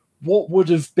mean, what would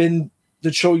have been the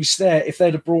choice there if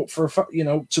they'd have brought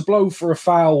to blow for a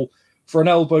foul for an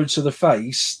elbow to the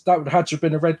face? That would have had to have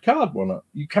been a red card, wouldn't it?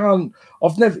 You can't.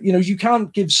 You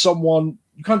can't give someone.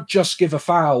 You can't just give a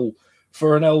foul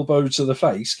for an elbow to the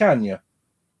face, can you?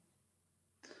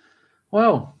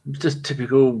 Well, just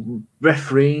typical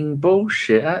refereeing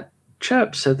bullshit.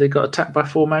 Chirp said they got attacked by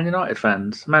 4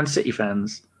 Man City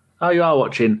fans. Oh, you are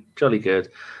watching. Jolly good.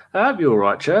 I hope you're all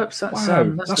right, Chirps. That's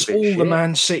all shit. The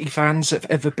Man City fans that have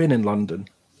ever been in London.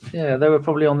 Yeah, they were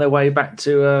probably on their way back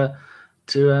to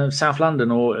South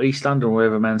London or East London or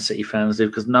wherever Man City fans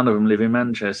live, because none of them live in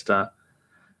Manchester.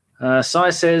 Sai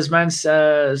says,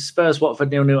 Spurs Watford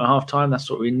 0-0 at half-time. That's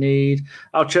what we need.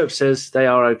 Chirp says they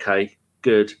are okay.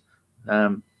 Good.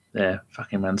 Yeah,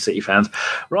 fucking Man City fans.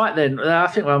 Right then, I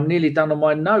think I'm nearly done on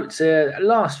my notes.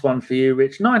 Last one for you,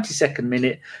 Rich. 92nd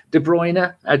minute. De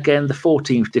Bruyne, again, the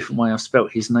 14th different way I've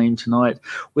spelt his name tonight,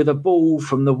 with a ball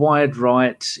from the wide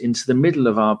right into the middle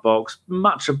of our box.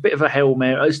 A bit of a Hail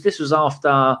Mary. This was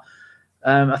after,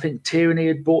 I think Tierney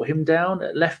had brought him down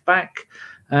at left back,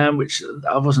 which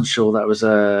I wasn't sure that was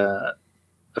a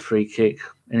free kick.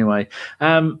 Anyway,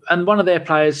 and one of their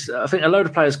players, I think a load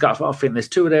of players got. I think there's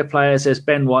two of their players. There's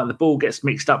Ben White. The ball gets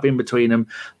mixed up in between them.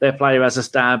 Their player has a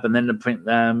stab, and then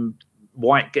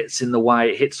White gets in the way.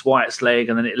 It hits White's leg,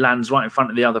 and then it lands right in front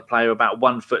of the other player, about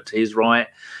 1 foot to his right.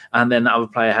 And then the other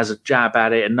player has a jab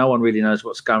at it, and no one really knows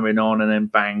what's going on. And then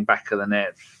bang, back of the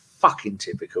net. Fucking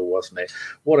typical, wasn't it?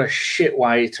 What a shit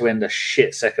way to end a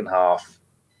shit second half.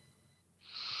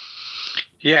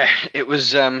 Yeah, it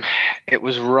was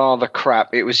rather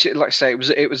crap. It was, like I say,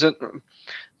 it was a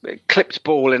clipped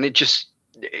ball, and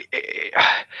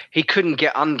he couldn't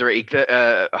get under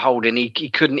it. Holding, he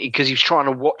couldn't, because he was trying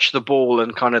to watch the ball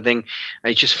and kind of thing,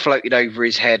 and it just floated over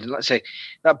his head. And like I say,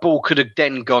 that ball could have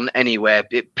then gone anywhere.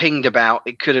 It pinged about.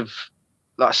 It could have,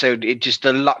 like I said,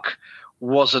 the luck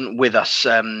wasn't with us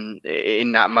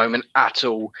in that moment at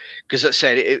all, because I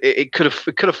said it could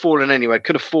have fallen anyway.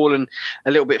 Could have fallen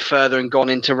a little bit further and gone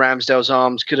into Ramsdale's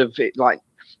arms. There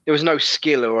was no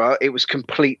skill, or it was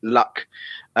complete luck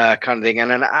kind of thing,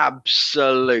 and an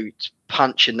absolute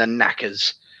punch in the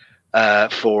knackers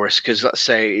for us, because let's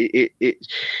say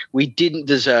we didn't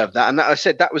deserve that. And I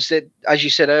said that was as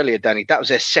you said earlier, Danny, that was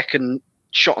their second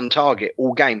shot on target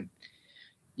all game.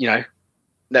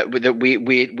 That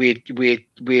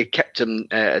we had kept them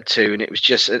to, and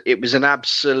it was an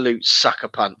absolute sucker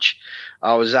punch.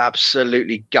 I was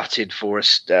absolutely gutted for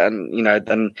us, and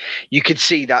then you could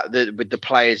see that with the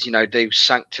players, they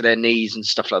sank to their knees and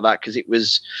stuff like that, because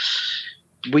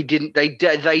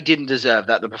they didn't deserve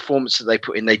that. The performance that they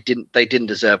put in, they didn't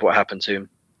deserve what happened to them.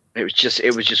 It was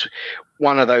just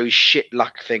one of those shit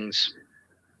luck things.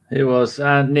 It was,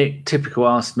 Nick. Typical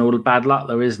Arsenal. Bad luck,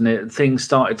 though, isn't it? Things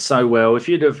started so well. If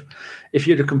you'd have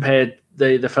compared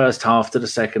the first half to the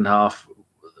second half,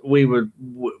 we would.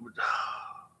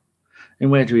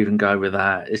 And where do we even go with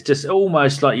that? It's just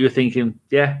almost like you were thinking,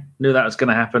 yeah, knew that was going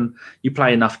to happen. You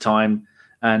play enough time,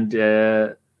 and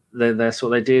that's what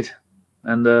they did.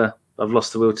 And I've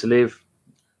lost the will to live.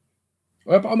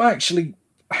 Well, I'm actually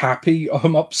happy.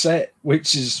 I'm upset,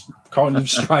 which is kind of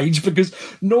strange, because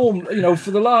for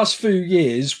the last few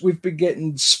years we've been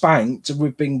getting spanked and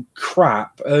we've been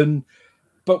crap,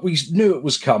 but we knew it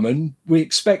was coming. We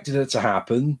expected it to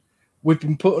happen. We've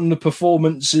been putting the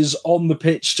performances on the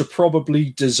pitch to probably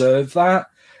deserve that.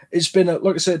 It's been,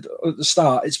 like I said at the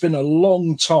start, it's been a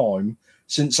long time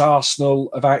since Arsenal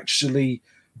have actually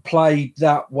played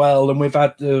that well, and we've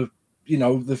had the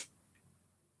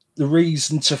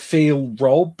reason to feel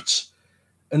robbed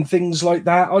and things like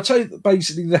that. I'll tell you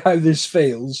basically how this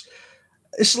feels.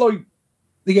 It's like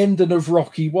the ending of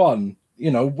Rocky 1.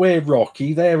 We're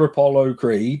Rocky, they're Apollo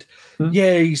Creed.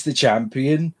 Yeah, he's the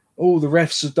champion. All the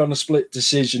refs have done a split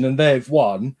decision and they've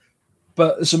won.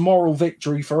 But it's a moral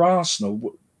victory for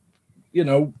Arsenal.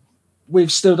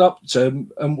 We've stood up to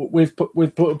them and we've put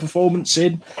a performance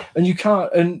in. And you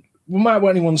can't. And no matter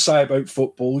what anyone say about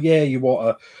football, yeah, you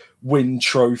want to win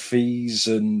trophies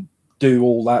and do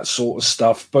all that sort of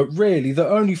stuff, but really the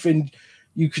only thing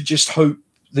you could just hope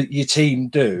that your team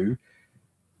do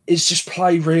is just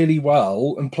play really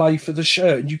well and play for the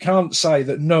shirt. And you can't say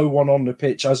that no one on the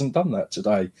pitch hasn't done that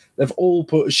today. They've all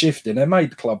put a shift in. They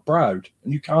made the club proud,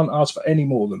 and you can't ask for any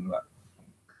more than that.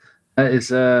 That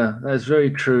is very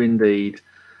true indeed.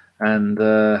 And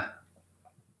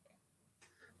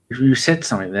you said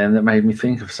something then that made me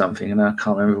think of something, and I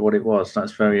can't remember what it was.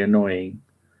 That's very annoying.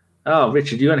 Oh,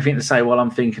 Richard, do you have anything to say while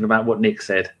I'm thinking about what Nick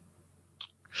said?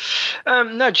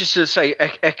 No, just to say,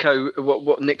 echo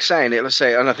what Nick's saying. Let's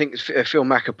say, and I think Phil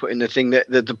Macker put in the thing that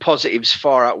the positives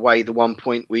far outweigh the 1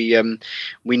 point we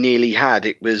nearly had.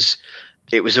 It was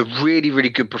a really, really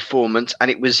good performance, and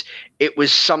it was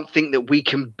something that we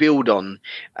can build on.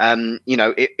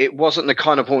 It wasn't the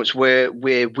kind of performance where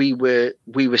we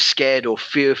were scared or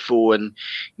fearful, and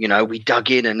we dug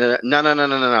in and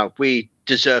no. We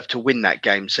deserved to win that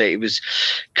game. So it was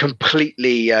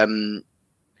completely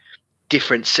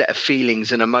different set of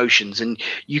feelings and emotions, and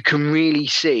you can really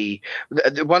see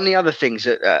one of the other things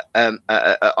that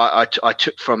I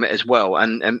took from it as well,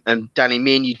 and Danny,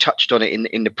 me and you touched on it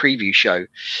in the preview show.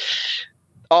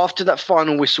 After that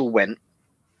final whistle went,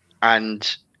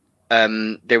 and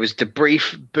there was the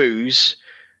brief boos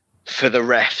for the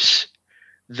refs,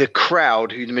 the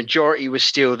crowd, who the majority was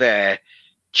still there,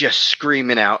 just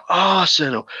screaming out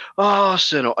Arsenal,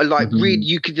 Arsenal. Like really,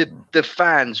 you could the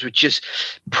fans were just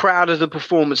proud of the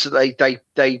performance that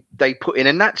they put in,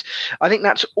 and I think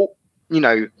that's all,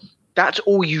 that's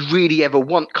all you really ever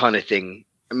want, kind of thing.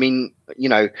 I mean,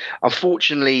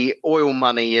 unfortunately, oil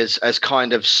money has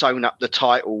kind of sewn up the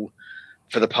title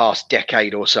for the past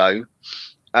decade or so.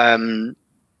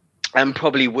 And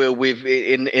probably will with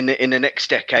in the next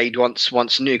decade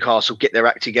once Newcastle get their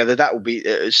act together, that will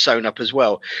be sewn up as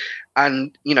well.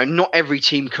 And not every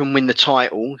team can win the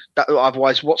title.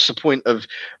 Otherwise, what's the point of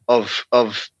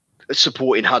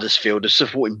supporting Huddersfield, of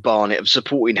supporting Barnet, of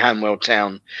supporting Hanwell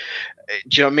Town?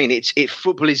 Do you know what I mean?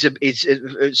 Football is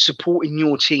supporting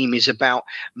your team is about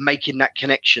making that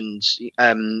connections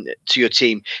to your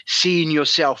team, seeing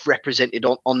yourself represented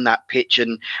on that pitch,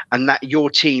 and that your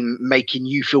team making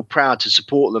you feel proud to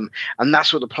support them. And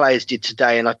that's what the players did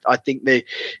today. And I think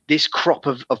this crop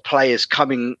of players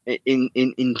coming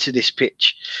into this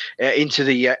pitch, into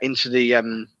the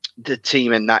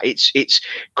team, and that it's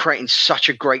creating such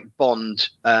a great bond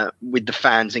with the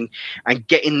fans, and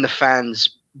getting the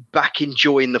fans back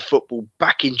enjoying the football,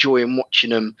 back enjoying watching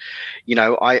them.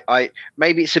 I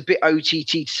maybe it's a bit OTT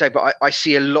to say, but I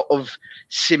see a lot of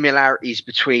similarities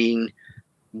between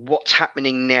what's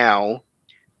happening now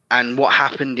and what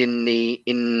happened in the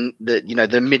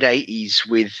the mid 80s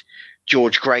with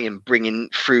George Graham bringing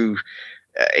through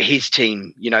his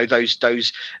team,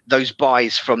 those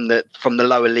buys from the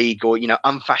lower league, or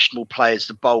unfashionable players,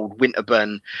 the Bold,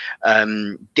 Winterburn,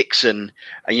 Dixon,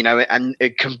 and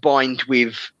combined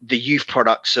with the youth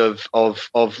products of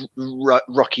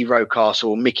Rocky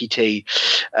Rocastle, Mickey T,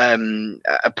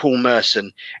 Paul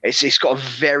Merson. It's got a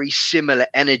very similar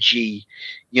energy,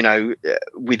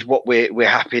 with what we're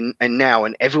happening and now,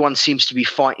 and everyone seems to be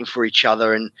fighting for each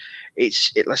other, and it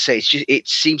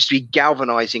seems to be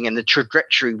galvanizing, and the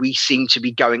trajectory we seem to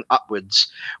be going upwards,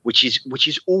 which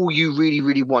is all you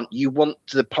really want. You want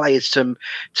the players to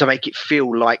make it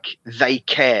feel like they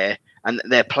care and that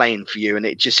they're playing for you. And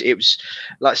it was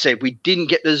like I said, we didn't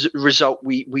get the result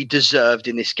we deserved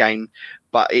in this game,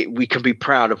 but we can be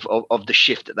proud of the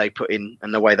shift that they put in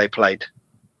and the way they played.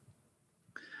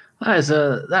 That is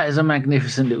a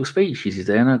magnificent little speech you did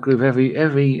there, and I agree with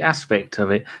every aspect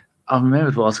of it. I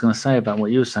remembered what I was going to say about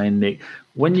what you were saying, Nick.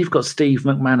 When you've got Steve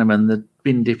McManaman, the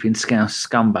bin-dipping scouse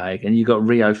scumbag, and you've got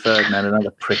Rio Ferdinand,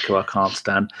 another prick who I can't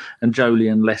stand, and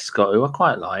Jolyon Lescott, who I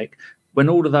quite like, when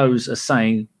all of those are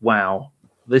saying, wow,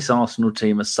 this Arsenal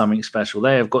team is something special,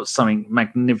 they have got something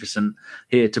magnificent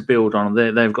here to build on,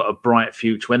 they've got a bright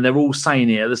future, when they're all saying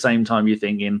it at the same time, you're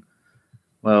thinking,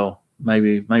 well,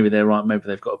 maybe they're right, maybe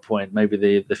they've got a point, maybe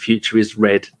the future is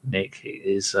red, Nick. It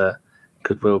is...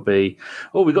 could well be.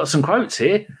 Oh, we got some quotes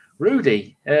here.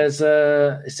 Rudy has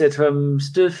said from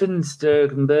Stefan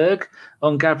Sturgenberg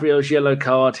on Gabriel's yellow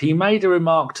card. He made a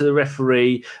remark to the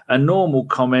referee, a normal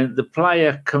comment. The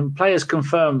players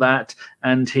confirmed that,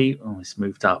 and it's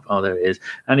moved up. Oh, there it is.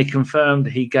 And he confirmed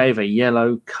he gave a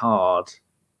yellow card.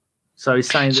 So he's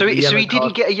saying so he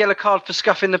didn't get a yellow card for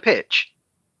scuffing the pitch.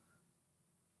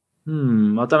 I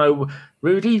don't know.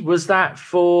 Rudy, was that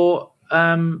for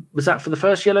the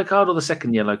first yellow card or the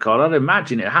second yellow card? I'd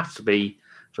imagine it has to be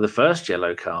for the first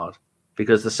yellow card,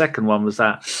 because the second one was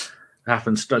that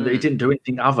happened. He didn't do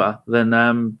anything other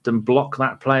than block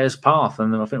that player's path,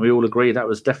 and I think we all agree that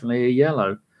was definitely a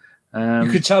yellow. You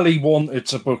could tell he wanted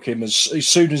to book him as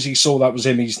soon as he saw that was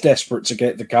him. He's desperate to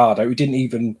get the card out. He didn't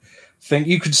even think.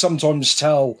 You could sometimes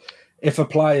tell if a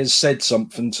player's said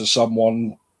something to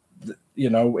someone.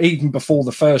 Even before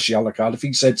the first yellow card, if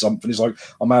he said something, he's like,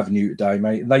 I'm having you today,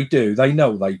 mate. And they do. They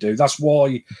know they do. That's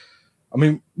why,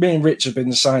 me and Rich have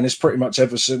been saying this pretty much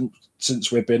ever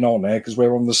since we've been on here, because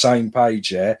we're on the same page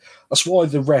here. That's why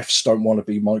the refs don't want to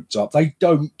be mic'd up. They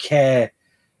don't care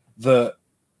that,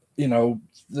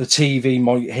 the TV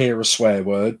might hear a swear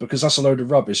word, because that's a load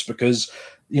of rubbish, because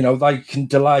they can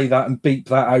delay that and beep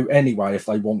that out anyway if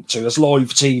they want to. There's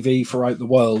live TV throughout the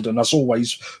world, and that's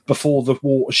always before the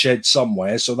watershed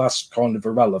somewhere, so that's kind of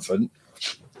irrelevant.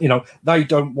 They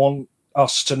don't want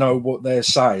us to know what they're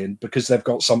saying because they've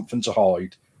got something to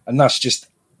hide, and that's just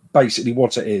basically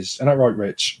what it is. Isn't that right,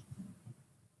 Rich?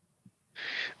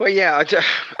 Well, yeah,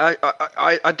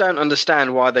 I don't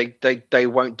understand why they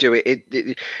won't do it.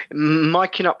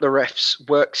 Miking up the refs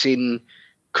works in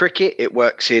cricket. It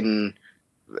works in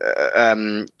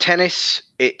tennis.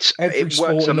 It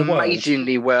works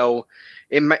amazingly well.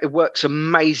 It works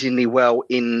amazingly well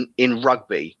in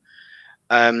rugby,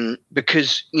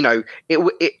 because I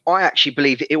actually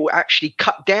believe that it will actually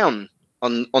cut down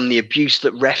on the abuse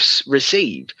that refs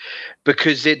receive,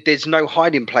 because there's no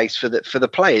hiding place for the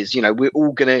players. You know, we're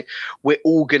all gonna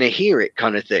hear it,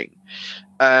 kind of thing.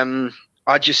 I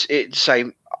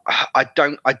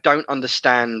don't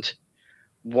understand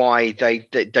why they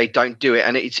don't do it,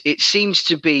 and it seems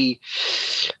to be,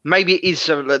 maybe it is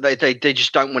so that they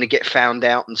just don't want to get found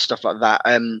out and stuff like that.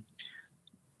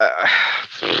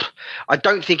 I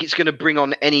don't think it's going to bring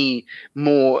on any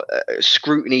more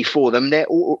scrutiny for them. They're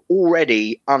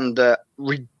already under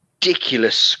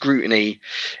ridiculous scrutiny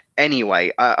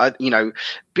anyway. You know,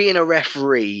 being a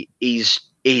referee is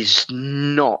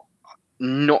not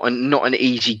an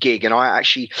easy gig, and I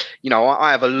actually, you know,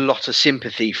 I have a lot of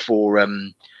sympathy for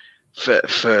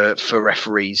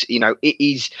referees. You know, it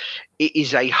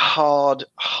is a hard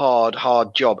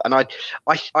job, and I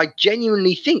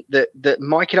genuinely think that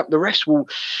miking up the refs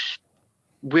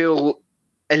will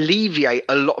alleviate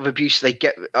a lot of abuse they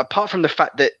get, apart from the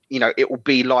fact that, you know, it will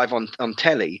be live on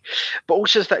telly, but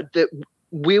also that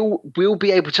we'll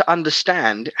be able to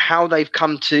understand how they've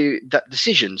come to that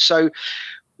decision. So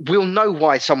we'll know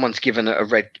why someone's given a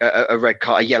red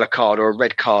card, a yellow card, or a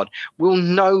red card. We'll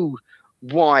know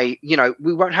why. You know,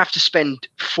 we won't have to spend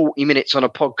 40 minutes on a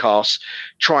podcast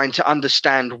trying to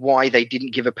understand why they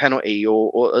didn't give a penalty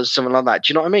or something like that.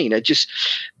 Do you know what I mean? It just,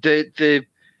 the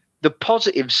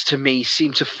positives to me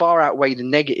seem to far outweigh the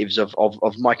negatives of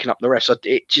miking up the refs.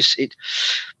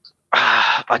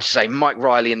 I'd say Mike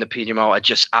Riley and the PGMO are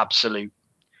just absolute.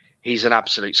 He's an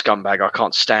absolute scumbag. I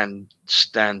can't stand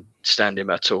him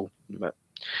at all. But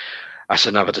that's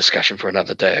another discussion for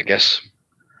another day, I guess.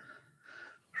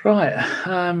 Right.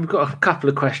 We've got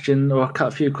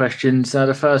a few questions.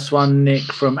 The first one, Nick,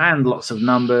 from And Lots of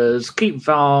Numbers. Keep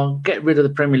VAR, get rid of the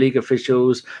Premier League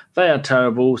officials. They are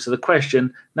terrible. So the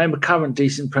question, name a current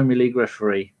decent Premier League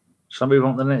referee. Shall I move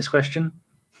on to the next question?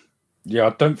 Yeah,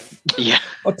 I don't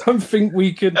think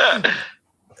we can.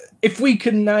 If we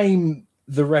can name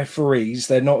the referees,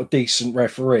 they're not a decent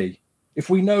referee. If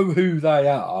we know who they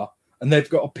are and they've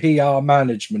got a PR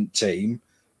management team,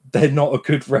 they're not a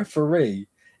good referee.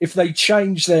 If they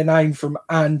change their name from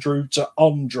Andrew to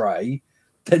Andre,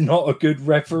 they're not a good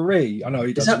referee. I know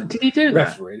he doesn't. Did he do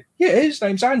referee. that? Yeah, his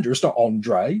name's Andrew. It's not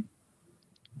Andre.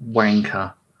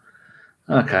 Wanker.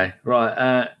 Okay,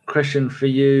 right. Question for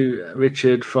you,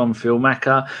 Richard, from Phil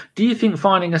Macker. Do you think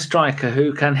finding a striker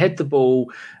who can head the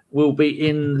ball will be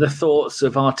in the thoughts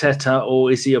of Arteta, or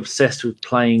is he obsessed with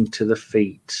playing to the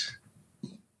feet?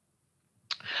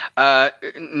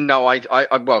 No,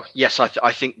 well, yes,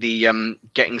 I think the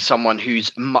getting someone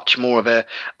who's much more of a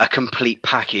complete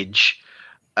package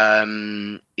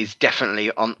is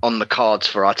definitely on the cards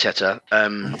for Arteta.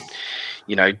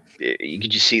 You know, you can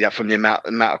just see that from the amount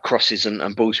of crosses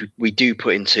and balls we do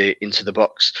put into the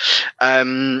box.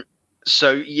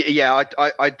 So yeah,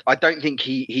 I don't think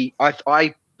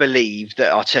I believe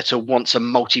that Arteta wants a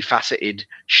multifaceted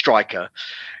striker.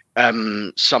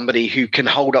 Somebody who can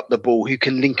hold up the ball, who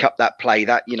can link up that play,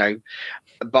 that, you know,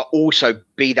 but also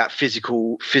be that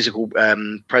physical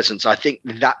presence. I think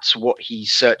that's what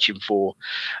he's searching for.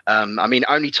 I mean,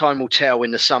 only time will tell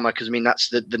in the summer, because I mean that's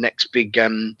the next big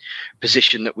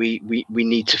position that we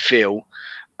need to fill.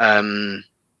 You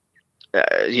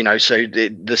know, so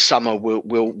the summer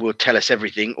will tell us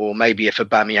everything. Or maybe if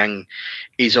Aubameyang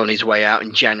is on his way out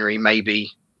in January, maybe.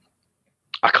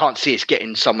 I can't see us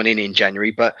getting someone in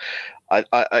January, but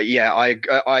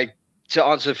I to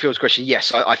answer Phil's question,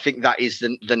 yes, I think that is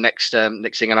the next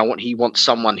thing, and he wants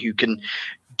someone who can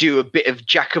do a bit of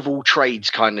jack of all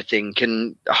trades kind of thing,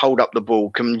 can hold up the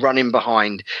ball, can run in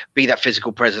behind, be that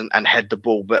physical presence and head the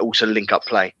ball, but also link up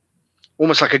play,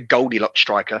 almost like a Goldilocks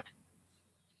striker.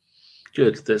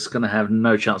 Good. That's going to have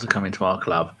no chance of coming to our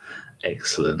club.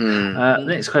 Excellent.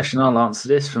 Next question, I'll answer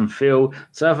this from Phil.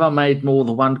 So have I made more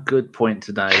than one good point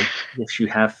today? Yes, you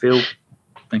have, Phil.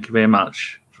 Thank you very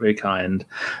much. Very kind.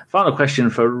 Final question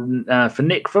for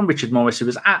Nick from Richard Morris, who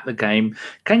was at the game.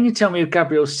 Can you tell me if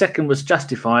Gabriel's second was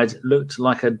justified? Looked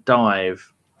like a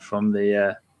dive from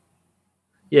the...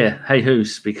 hey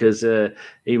who's, because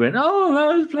he went, that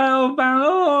was play,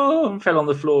 and fell on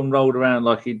the floor and rolled around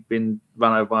like he'd been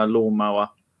run over by a lawnmower.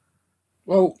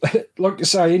 Well, like I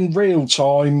say, in real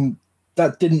time,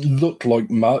 that didn't look like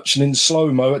much, and in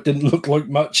slow-mo, it didn't look like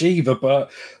much either,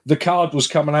 but the card was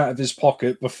coming out of his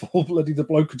pocket before bloody the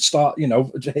bloke could start,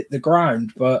 to hit the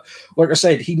ground. But like I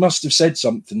said, he must have said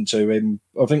something to him.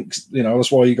 I think,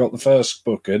 that's why he got the first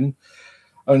booking.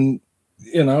 And,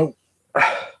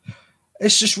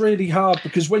 it's just really hard,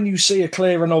 because when you see a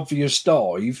clear and obvious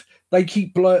dive, they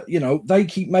keep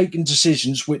making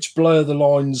decisions which blur the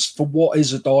lines for what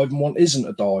is a dive and what isn't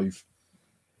a dive.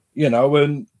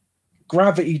 And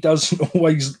gravity doesn't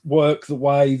always work the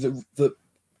way that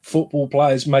football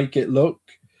players make it look.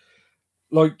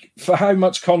 Like, for how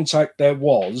much contact there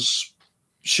was,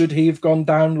 should he have gone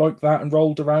down like that and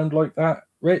rolled around like that,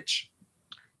 Rich?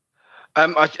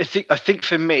 I think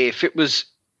for me, if it was,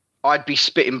 I'd be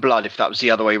spitting blood if that was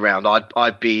the other way around.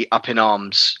 I'd be up in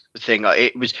arms. Thing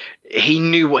it was, he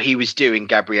knew what he was doing,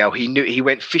 Gabriel. He knew, he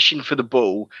went fishing for the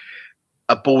ball,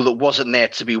 a ball that wasn't there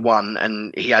to be won,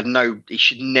 and he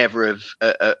should never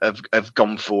have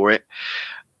gone for it.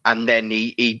 And then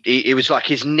it was like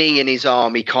his knee and his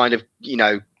arm. He kind of,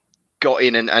 got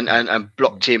in and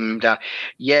blocked him down.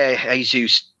 Yeah,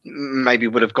 Jesus maybe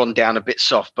would have gone down a bit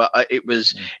soft, but it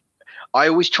was. I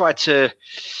always try to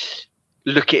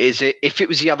look at it as if it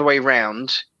was the other way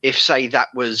around. If, say, that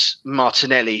was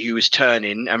Martinelli who was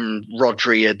turning and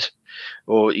Rodri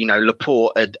or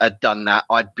Laporte had done that,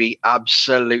 I'd be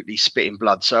absolutely spitting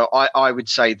blood. So I would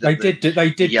say that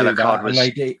they did yellow do that, card was.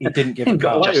 And he didn't give it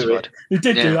got justified. He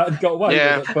did do that and got away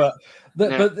with it, but.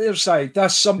 Yeah. But they'll say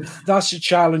that's a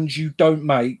challenge you don't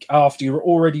make after you've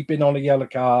already been on a yellow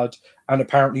card and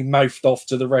apparently mouthed off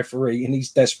to the referee, and he's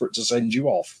desperate to send you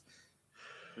off.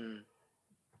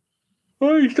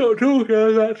 Oh, he's not talking. I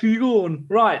was actually gone.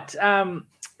 Right.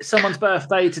 Someone's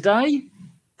birthday today.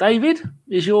 David,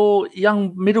 is your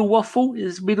young middle waffle?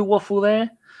 Is middle waffle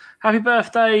there? Happy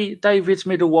birthday, David's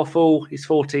middle waffle. He's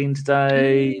 14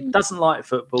 today. Doesn't like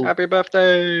football. Happy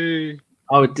birthday.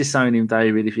 I would disown him,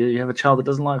 David, if you have a child that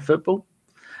doesn't like football.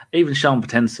 Even Sean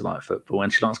pretends to like football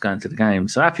and she likes going to the game.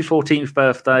 So happy 14th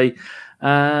birthday.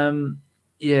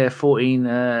 14.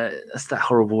 That's that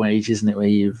horrible age, isn't it, where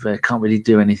you can't really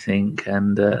do anything.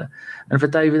 And for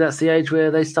David, that's the age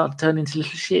where they start to turn into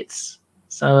little shits.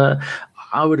 So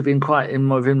I would have been quite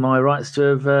within my rights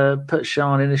to have put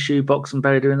Sean in a shoebox and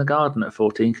buried her in the garden at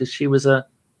 14 because she was an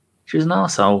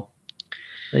arsehole.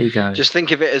 There you go. Just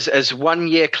think of it as 1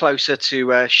 year closer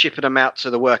to shipping them out to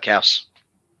the workhouse.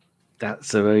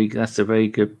 That's a very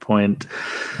good point.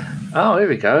 Oh, here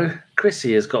we go.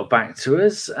 Chrissy has got back to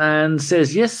us and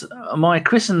says, yes, my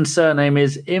christened surname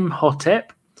is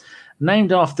Imhotep,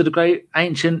 named after the great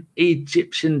ancient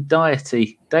Egyptian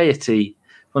deity.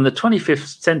 From the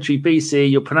 25th century BC,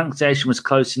 your pronunciation was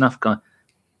close enough, guy.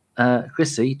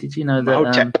 Chrissy, did you know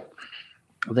that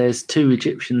there's two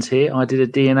Egyptians here? I did a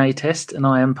DNA test, and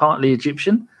I am partly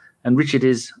Egyptian, and Richard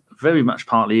is very much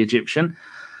partly Egyptian.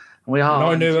 We are.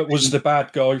 And I knew it was the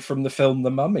bad guy from the film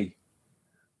The Mummy.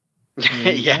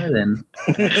 Yeah. Then.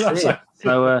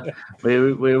 So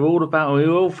we're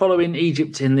all following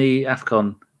Egypt in the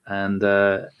AFCON and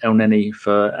El Neni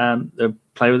for the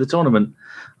player of the tournament.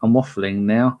 I'm waffling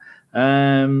now.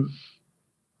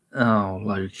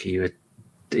 Loki,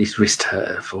 his wrist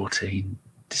hurt at 14.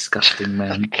 Disgusting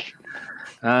man.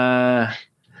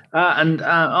 And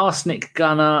Arsenic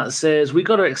Gunner says, we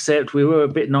got to accept we were a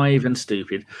bit naive and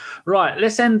stupid. Right,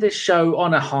 let's end this show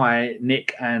on a high,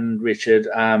 Nick and Richard.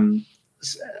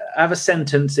 Have a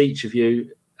sentence, each of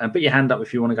you, and put your hand up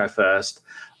if you want to go first,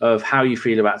 of how you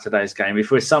feel about today's game,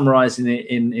 if we're summarising it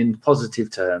in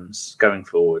positive terms going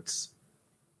forwards.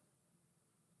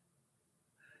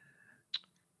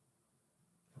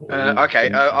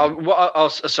 Okay, I'll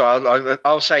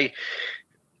say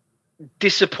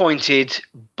disappointed,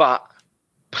 but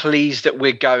pleased that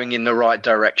we're going in the right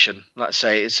direction. Let's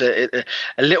say it's a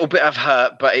little bit of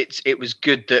hurt, but it was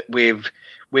good that we're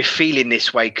feeling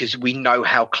this way because we know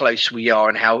how close we are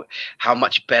and how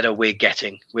much better we're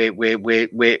getting. We're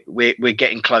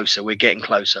getting closer. We're getting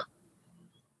closer.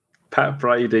 Pat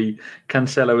Brady,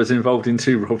 Cancelo was involved in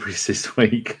 2 robberies this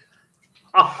week.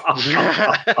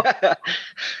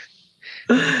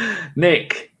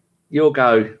 Nick, your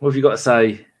go. What have you got to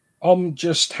say? I'm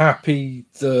just happy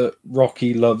that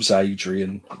Rocky loves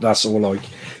Adrian. That's all I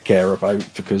care about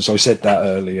because I said that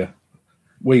earlier.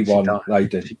 We won. They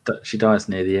did. She dies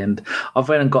near the end. I've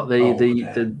went and got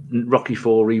the Rocky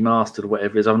 4 remastered or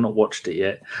whatever it is. I've not watched it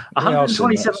yet.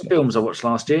 127 films I watched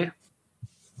last year.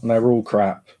 And they were all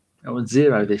crap. I was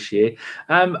 0 this year.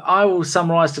 I will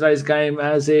summarise today's game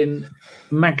as in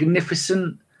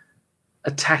magnificent,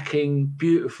 attacking,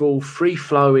 beautiful,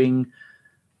 free-flowing,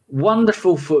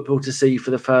 wonderful football to see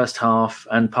for the first half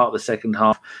and part of the second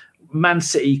half. Man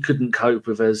City couldn't cope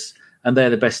with us, and they're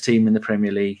the best team in the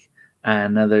Premier League,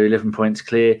 and they're 11 points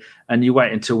clear. And you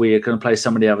wait until we are going to play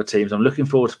some of the other teams. I'm looking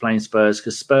forward to playing Spurs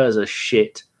because Spurs are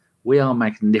shit. We are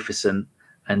magnificent.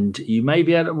 And you may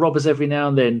be able to rob us every now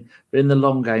and then, but in the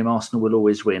long game, Arsenal will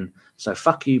always win. So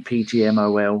fuck you,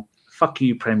 PGMOL. Fuck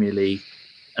you, Premier League.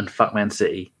 And fuck Man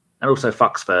City. And also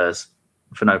fuck Spurs.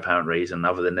 for no apparent reason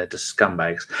other than they're just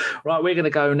scumbags. Right, we're going to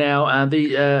go now. And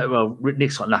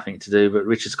Nick's got nothing to do, but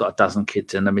Richard's got a dozen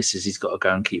kids and the missus he's got to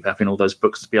go and keep having all those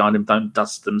books behind him don't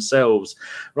dust themselves.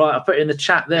 Right, I put in the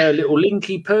chat there a little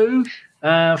linky poo.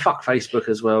 Fuck Facebook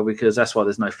as well, because that's why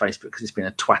there's no Facebook, because it's been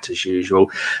a twat as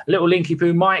usual. Little linky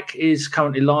poo Mike is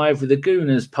currently live with the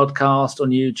Gooners podcast on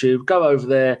YouTube. Go over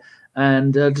there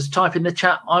and just type in the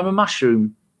chat, I'm a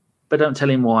mushroom, but don't tell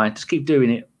him why. Just keep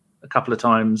doing it a couple of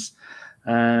times.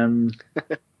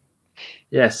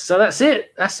 Yes, so that's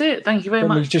it. Thank you very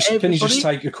much. Can you just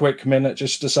take a quick minute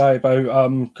just to say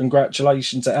about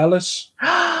congratulations to Ellis?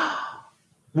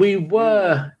 We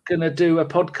were going to do a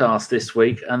podcast this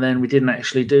week, and then we didn't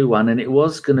actually do one, and it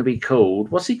was going to be called,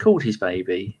 what's he called his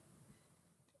baby?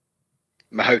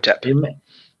 Mahotep.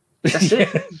 That's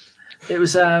it. It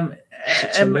was Emily.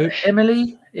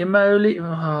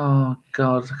 Oh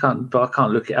God, I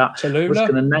can't look it up. Tallulah? I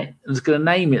was going to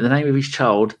name it the name of his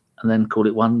child, and then call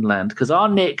it Wonderland, because our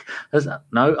Nick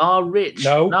our Rich.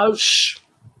 No, shh,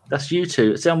 that's you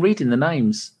two. See, I'm reading the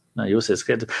names. No, you're so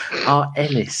scared. Our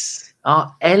Ellis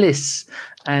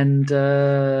and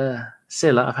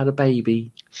Scylla. I've had a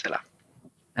baby. Scylla,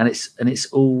 and it's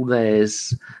all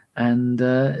theirs. And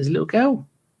there's a little girl,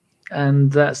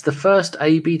 and that's the first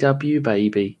ABW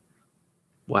baby.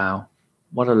 Wow,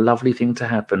 what a lovely thing to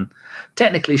happen.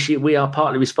 Technically, we are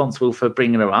partly responsible for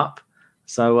bringing her up,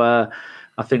 so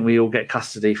I think we all get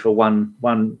custody for one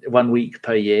week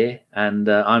per year, and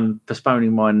I'm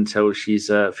postponing mine until she's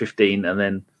 15, and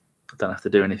then I don't have to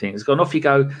do anything. It's gone, off you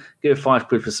go, give her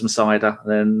 £5 for some cider,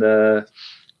 then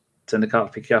send the car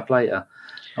to pick you up later.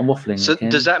 I'm waffling. So again.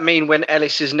 Does that mean when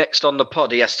Ellis is next on the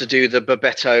pod, he has to do the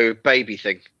Babetto baby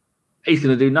thing? He's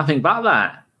going to do nothing but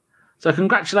that. So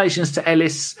congratulations to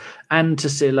Ellis and to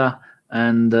Scylla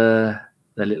and the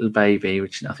little baby,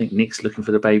 which I think Nick's looking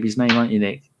for the baby's name, aren't you,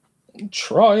 Nick? I'm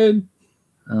trying.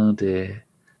 Oh, dear.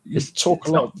 You talk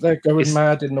a lot. They're going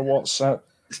mad in the WhatsApp.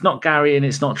 It's not Gary and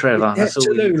it's not Trevor. Yeah,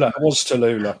 Tallulah. It was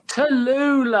Tallulah.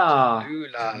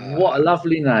 Tallulah. What a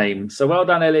lovely name. So well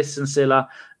done, Ellis and Scylla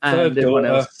and Third everyone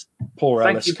daughter. else. Poor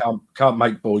Ellis can't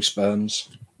make boy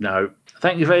sperms. No.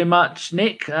 Thank you very much,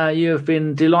 Nick. You have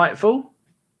been delightful.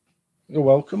 You're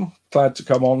welcome. Glad to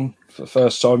come on for the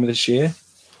first time this year.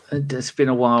 It's been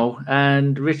a while.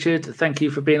 And Richard, thank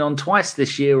you for being on twice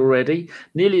this year already.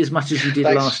 Nearly as much as you did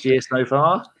last year so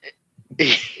far.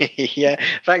 Yeah,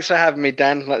 thanks for having me,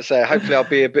 Dan. Let's say hopefully I'll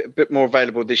be a bit more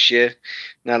available this year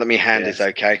now that my hand is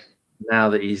okay. Now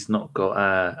that he's not got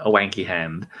a wanky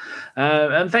hand.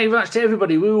 And thank you very much to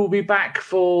everybody. We will be back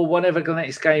for whatever the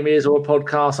next game is, or a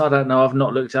podcast. I don't know. I've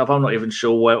not looked up. I'm not even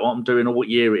sure what I'm doing or what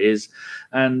year it is.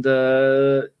 And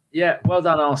well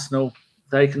done, Arsenal.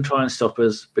 They can try and stop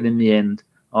us, but in the end,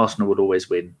 Arsenal would always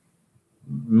win,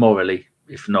 morally,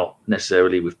 if not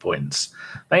necessarily with points.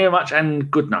 Thank you very much,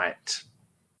 and good night.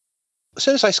 As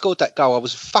soon as I scored that goal, I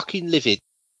was fucking livid.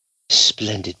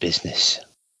 Splendid business.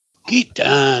 Get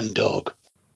down, dog.